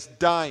that is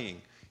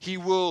dying, he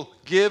will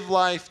give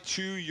life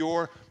to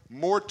your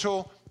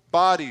mortal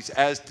bodies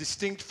as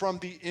distinct from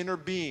the inner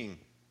being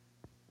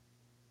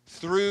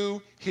through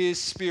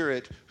his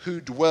Spirit who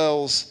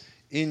dwells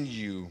in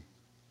you.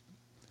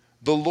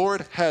 The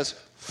Lord has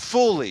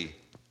fully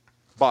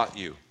bought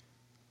you.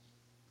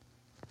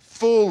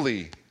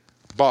 Fully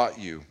bought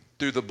you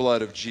through the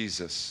blood of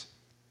Jesus.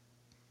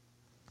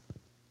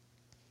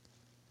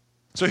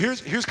 So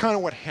here's kind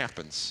of what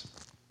happens.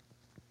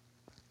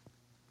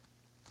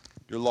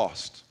 You're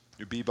lost.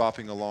 You're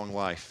bebopping along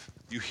life.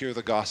 You hear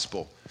the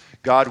gospel.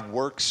 God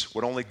works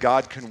what only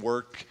God can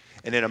work,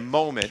 and in a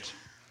moment,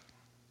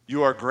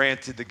 you are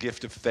granted the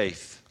gift of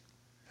faith,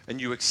 and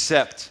you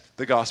accept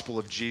the gospel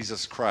of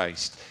Jesus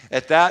Christ.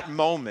 At that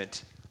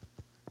moment,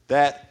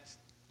 that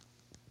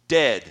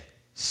dead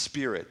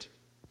spirit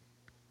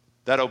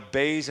that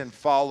obeys and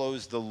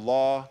follows the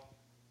law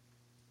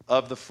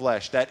of the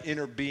flesh, that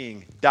inner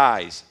being,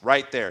 dies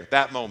right there,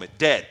 that moment,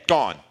 dead,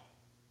 gone.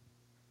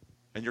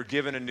 And you're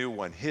given a new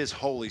one, his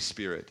Holy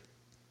Spirit.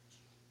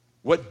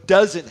 What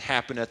doesn't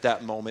happen at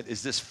that moment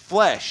is this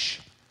flesh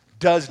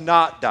does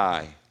not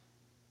die.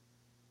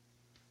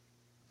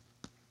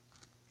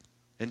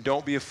 And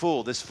don't be a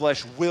fool. This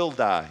flesh will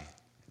die.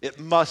 It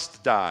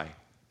must die.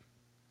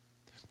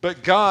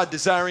 But God,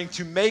 desiring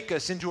to make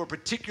us into a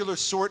particular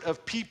sort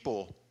of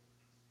people,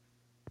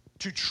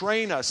 to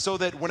train us so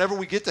that whenever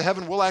we get to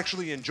heaven, we'll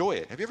actually enjoy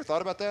it. Have you ever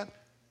thought about that?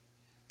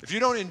 If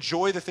you don't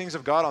enjoy the things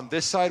of God on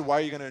this side, why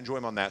are you going to enjoy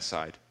them on that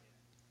side?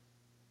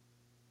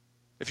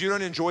 If you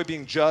don't enjoy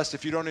being just,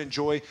 if you don't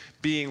enjoy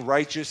being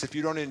righteous, if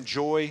you don't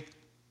enjoy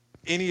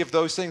any of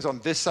those things on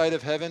this side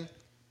of heaven,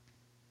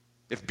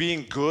 if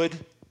being good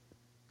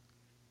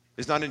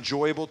is not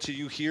enjoyable to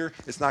you here,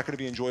 it's not going to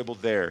be enjoyable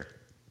there.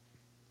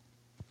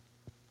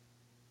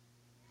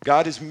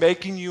 God is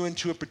making you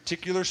into a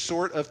particular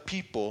sort of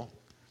people,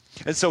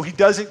 and so he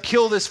doesn't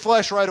kill this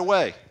flesh right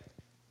away.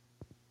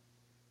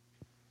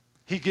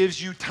 He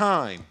gives you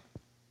time.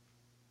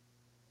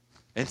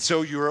 And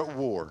so you're at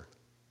war.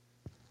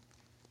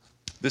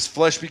 This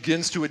flesh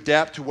begins to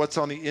adapt to what's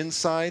on the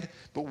inside,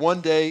 but one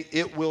day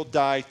it will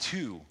die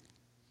too.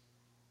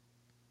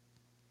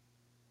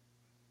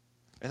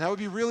 And that would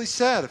be really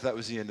sad if that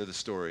was the end of the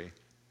story.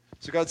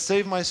 So God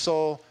saved my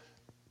soul,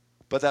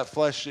 but that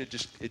flesh, it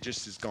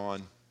just is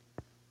gone.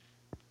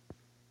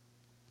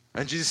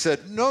 And Jesus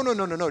said, no.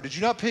 Did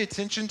you not pay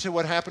attention to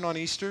what happened on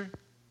Easter?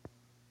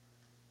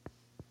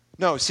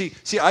 No, see,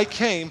 I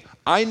came,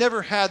 I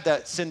never had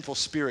that sinful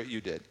spirit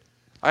you did.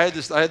 I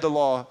had the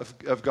law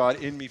of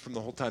God in me from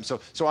the whole time.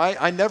 So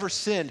I never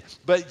sinned,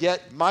 but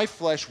yet my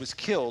flesh was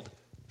killed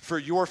for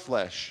your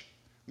flesh.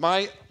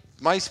 My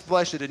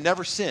flesh that had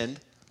never sinned,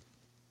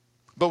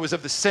 but was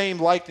of the same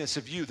likeness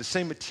of you, the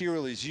same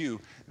material as you,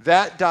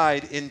 that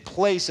died in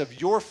place of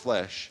your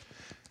flesh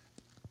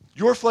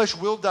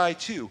will die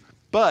too.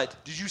 But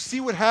did you see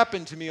what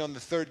happened to me on the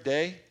third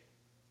day?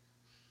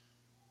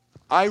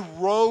 I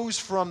rose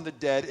from the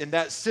dead, and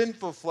that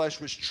sinful flesh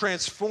was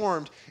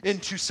transformed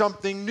into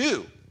something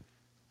new.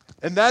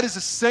 And that is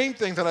the same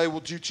thing that I will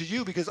do to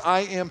you, because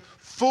I am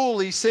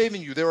fully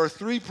saving you. There are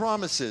 3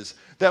 promises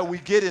that we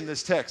get in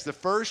this text. The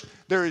first,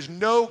 there is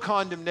no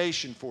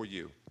condemnation for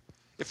you.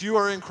 If you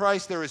are in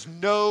Christ, there is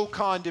no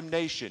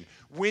condemnation.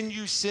 When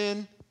you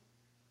sin,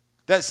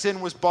 that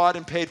sin was bought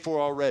and paid for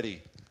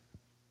already.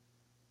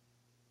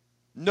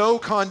 No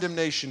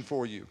condemnation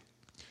for you.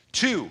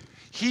 2,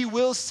 he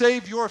will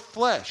save your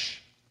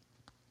flesh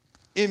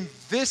in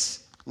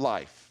this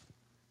life.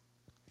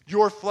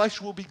 Your flesh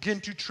will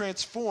begin to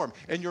transform,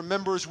 and your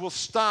members will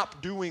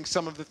stop doing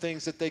some of the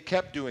things that they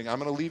kept doing. I'm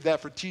going to leave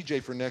that for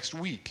TJ for next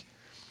week.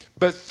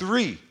 But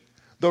 3,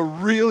 the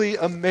really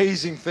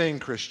amazing thing,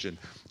 Christian,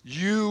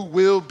 you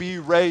will be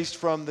raised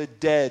from the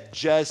dead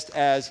just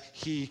as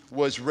he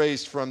was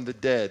raised from the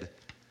dead.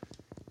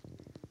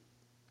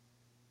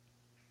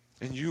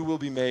 And you will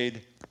be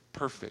made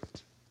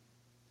perfect.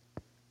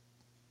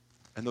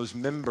 And those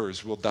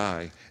members will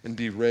die and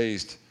be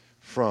raised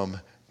from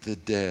the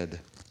dead.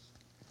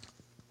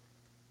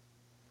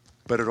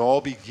 But it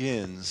all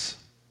begins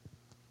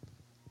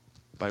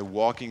by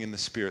walking in the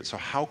Spirit. So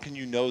how can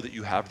you know that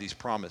you have these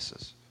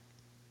promises?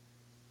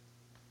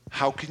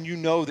 How can you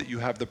know that you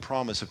have the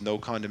promise of no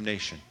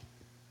condemnation?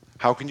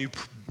 How can you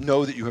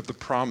know that you have the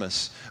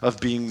promise of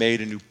being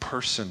made a new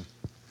person?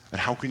 And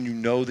how can you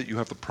know that you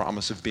have the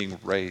promise of being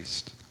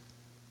raised?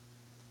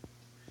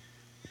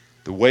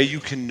 The way you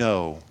can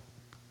know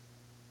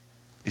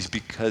is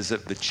because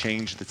of the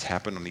change that's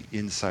happened on the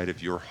inside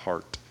of your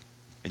heart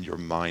and your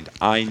mind.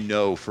 I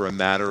know for a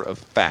matter of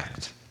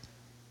fact,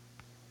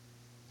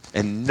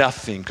 and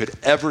nothing could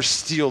ever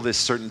steal this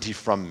certainty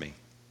from me,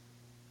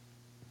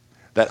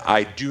 that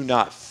I do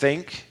not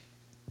think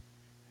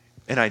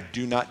and I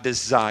do not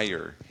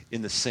desire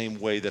in the same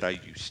way that I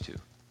used to.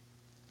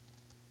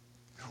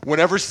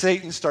 Whenever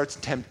Satan starts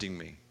tempting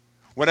me,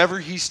 whenever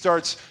he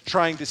starts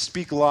trying to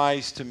speak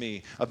lies to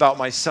me about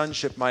my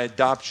sonship, my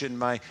adoption,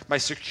 my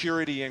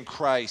security in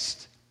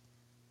Christ,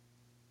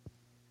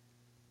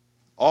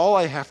 all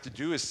I have to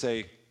do is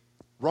say,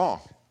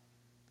 wrong.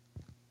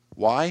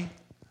 Why?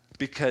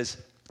 Because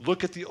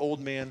look at the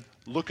old man,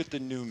 look at the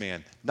new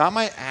man. Not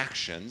my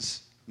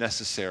actions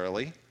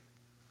necessarily,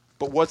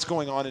 but what's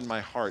going on in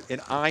my heart.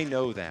 And I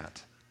know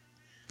that.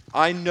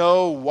 I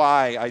know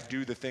why I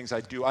do the things I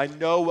do. I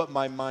know what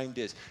my mind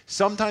is.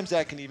 Sometimes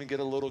that can even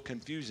get a little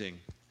confusing.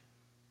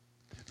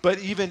 But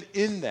even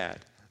in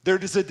that, there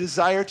is a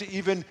desire to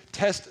even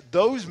test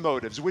those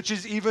motives, which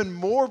is even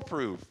more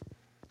proof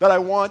that I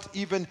want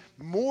even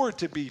more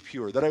to be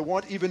pure, that I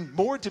want even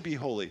more to be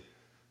holy,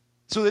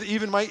 so that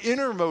even my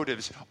inner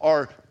motives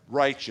are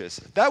righteous.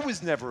 That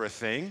was never a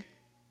thing.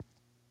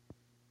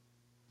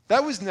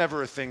 That was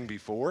never a thing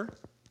before.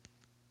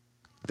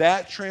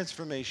 That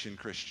transformation,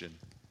 Christian,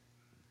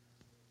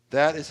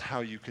 that is how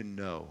you can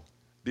know,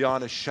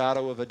 beyond a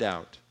shadow of a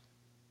doubt,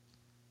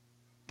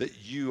 that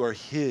you are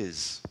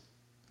his,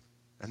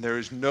 and there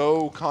is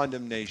no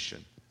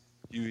condemnation.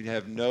 You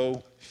have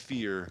no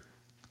fear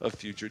of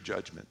future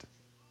judgment.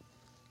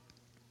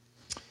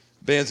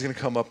 Band's going to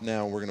come up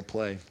now, and we're going to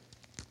play.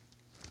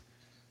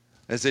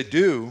 As they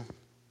do,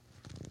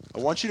 I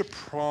want you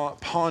to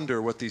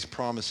ponder what these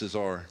promises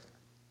are.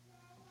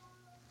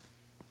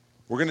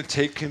 We're going to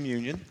take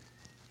communion.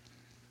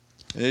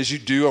 And as you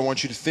do, I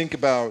want you to think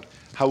about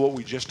how what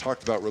we just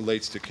talked about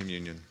relates to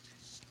communion.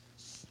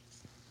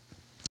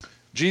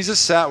 Jesus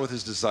sat with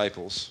his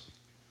disciples,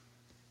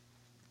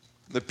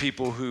 the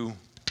people who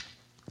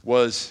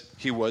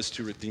he was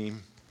to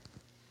redeem,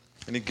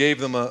 and he gave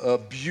them a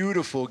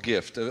beautiful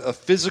gift, a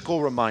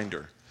physical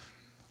reminder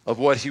of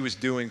what he was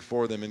doing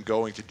for them and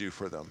going to do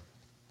for them.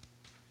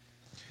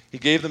 He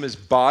gave them his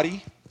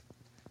body,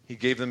 he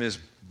gave them his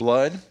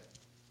blood,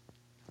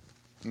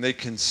 and they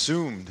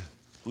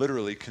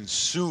literally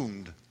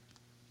consumed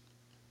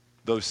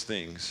those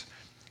things.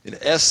 In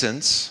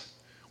essence,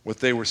 what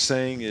they were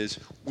saying is,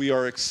 we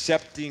are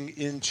accepting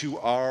into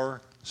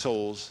our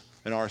souls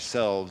and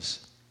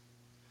ourselves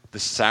the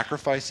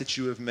sacrifice that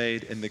you have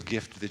made and the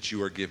gift that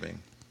you are giving.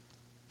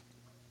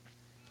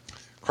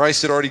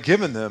 Christ had already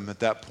given them at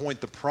that point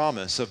the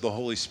promise of the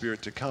Holy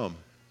Spirit to come.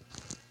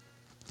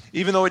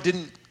 Even though it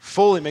didn't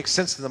fully make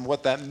sense to them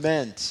what that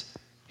meant,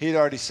 he had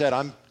already said,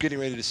 I'm getting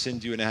ready to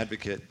send you an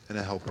advocate and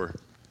a helper.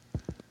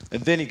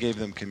 And then he gave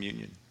them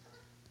communion.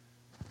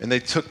 And they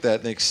took that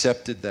and they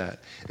accepted that.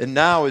 And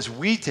now as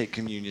we take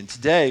communion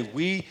today,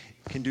 we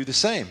can do the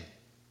same.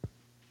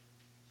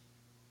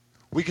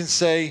 We can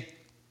say,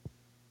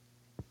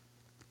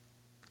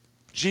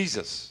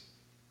 Jesus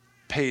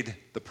paid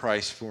the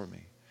price for me.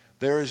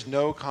 There is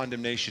no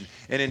condemnation.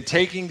 And in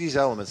taking these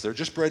elements, they're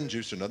just bread and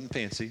juice, they're nothing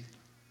fancy.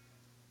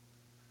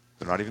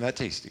 They're not even that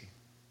tasty.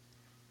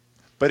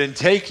 But in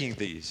taking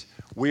these,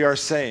 we are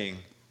saying,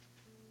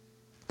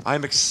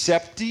 I'm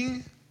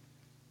accepting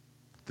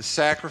the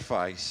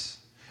sacrifice,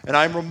 and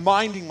I'm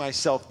reminding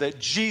myself that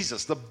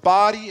Jesus, the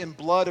body and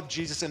blood of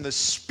Jesus and the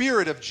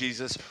Spirit of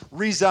Jesus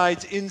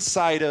resides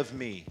inside of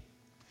me,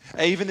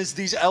 even as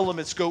these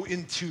elements go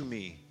into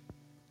me.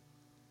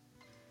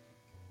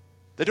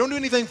 They don't do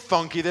anything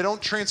funky. They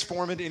don't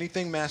transform into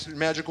anything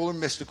magical or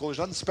mystical. There's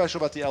nothing special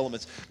about the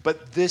elements.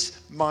 But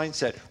this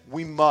mindset,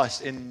 we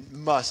must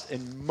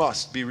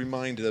be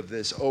reminded of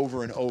this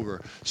over and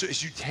over. So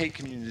as you take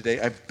communion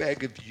today, I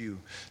beg of you,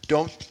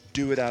 don't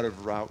do it out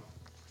of route.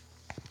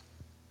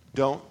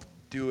 Don't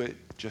do it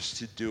just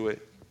to do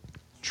it.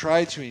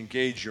 Try to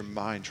engage your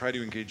mind. Try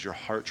to engage your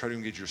heart. Try to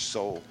engage your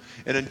soul.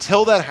 And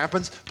until that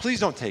happens, please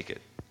don't take it.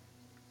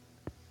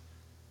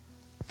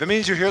 If it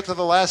means you're here till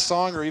the last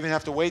song or even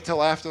have to wait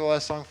till after the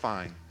last song,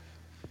 fine.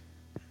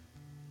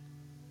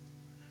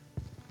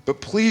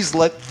 But please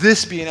let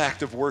this be an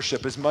act of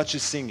worship as much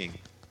as singing.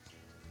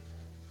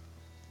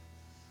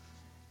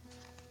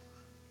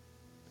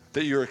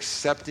 That you're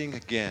accepting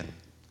again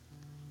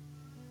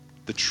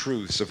the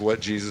truths of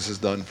what Jesus has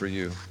done for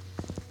you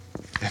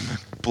and the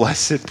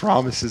blessed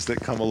promises that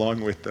come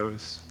along with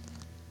those.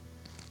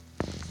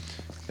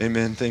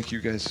 Amen. Thank you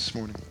guys this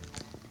morning.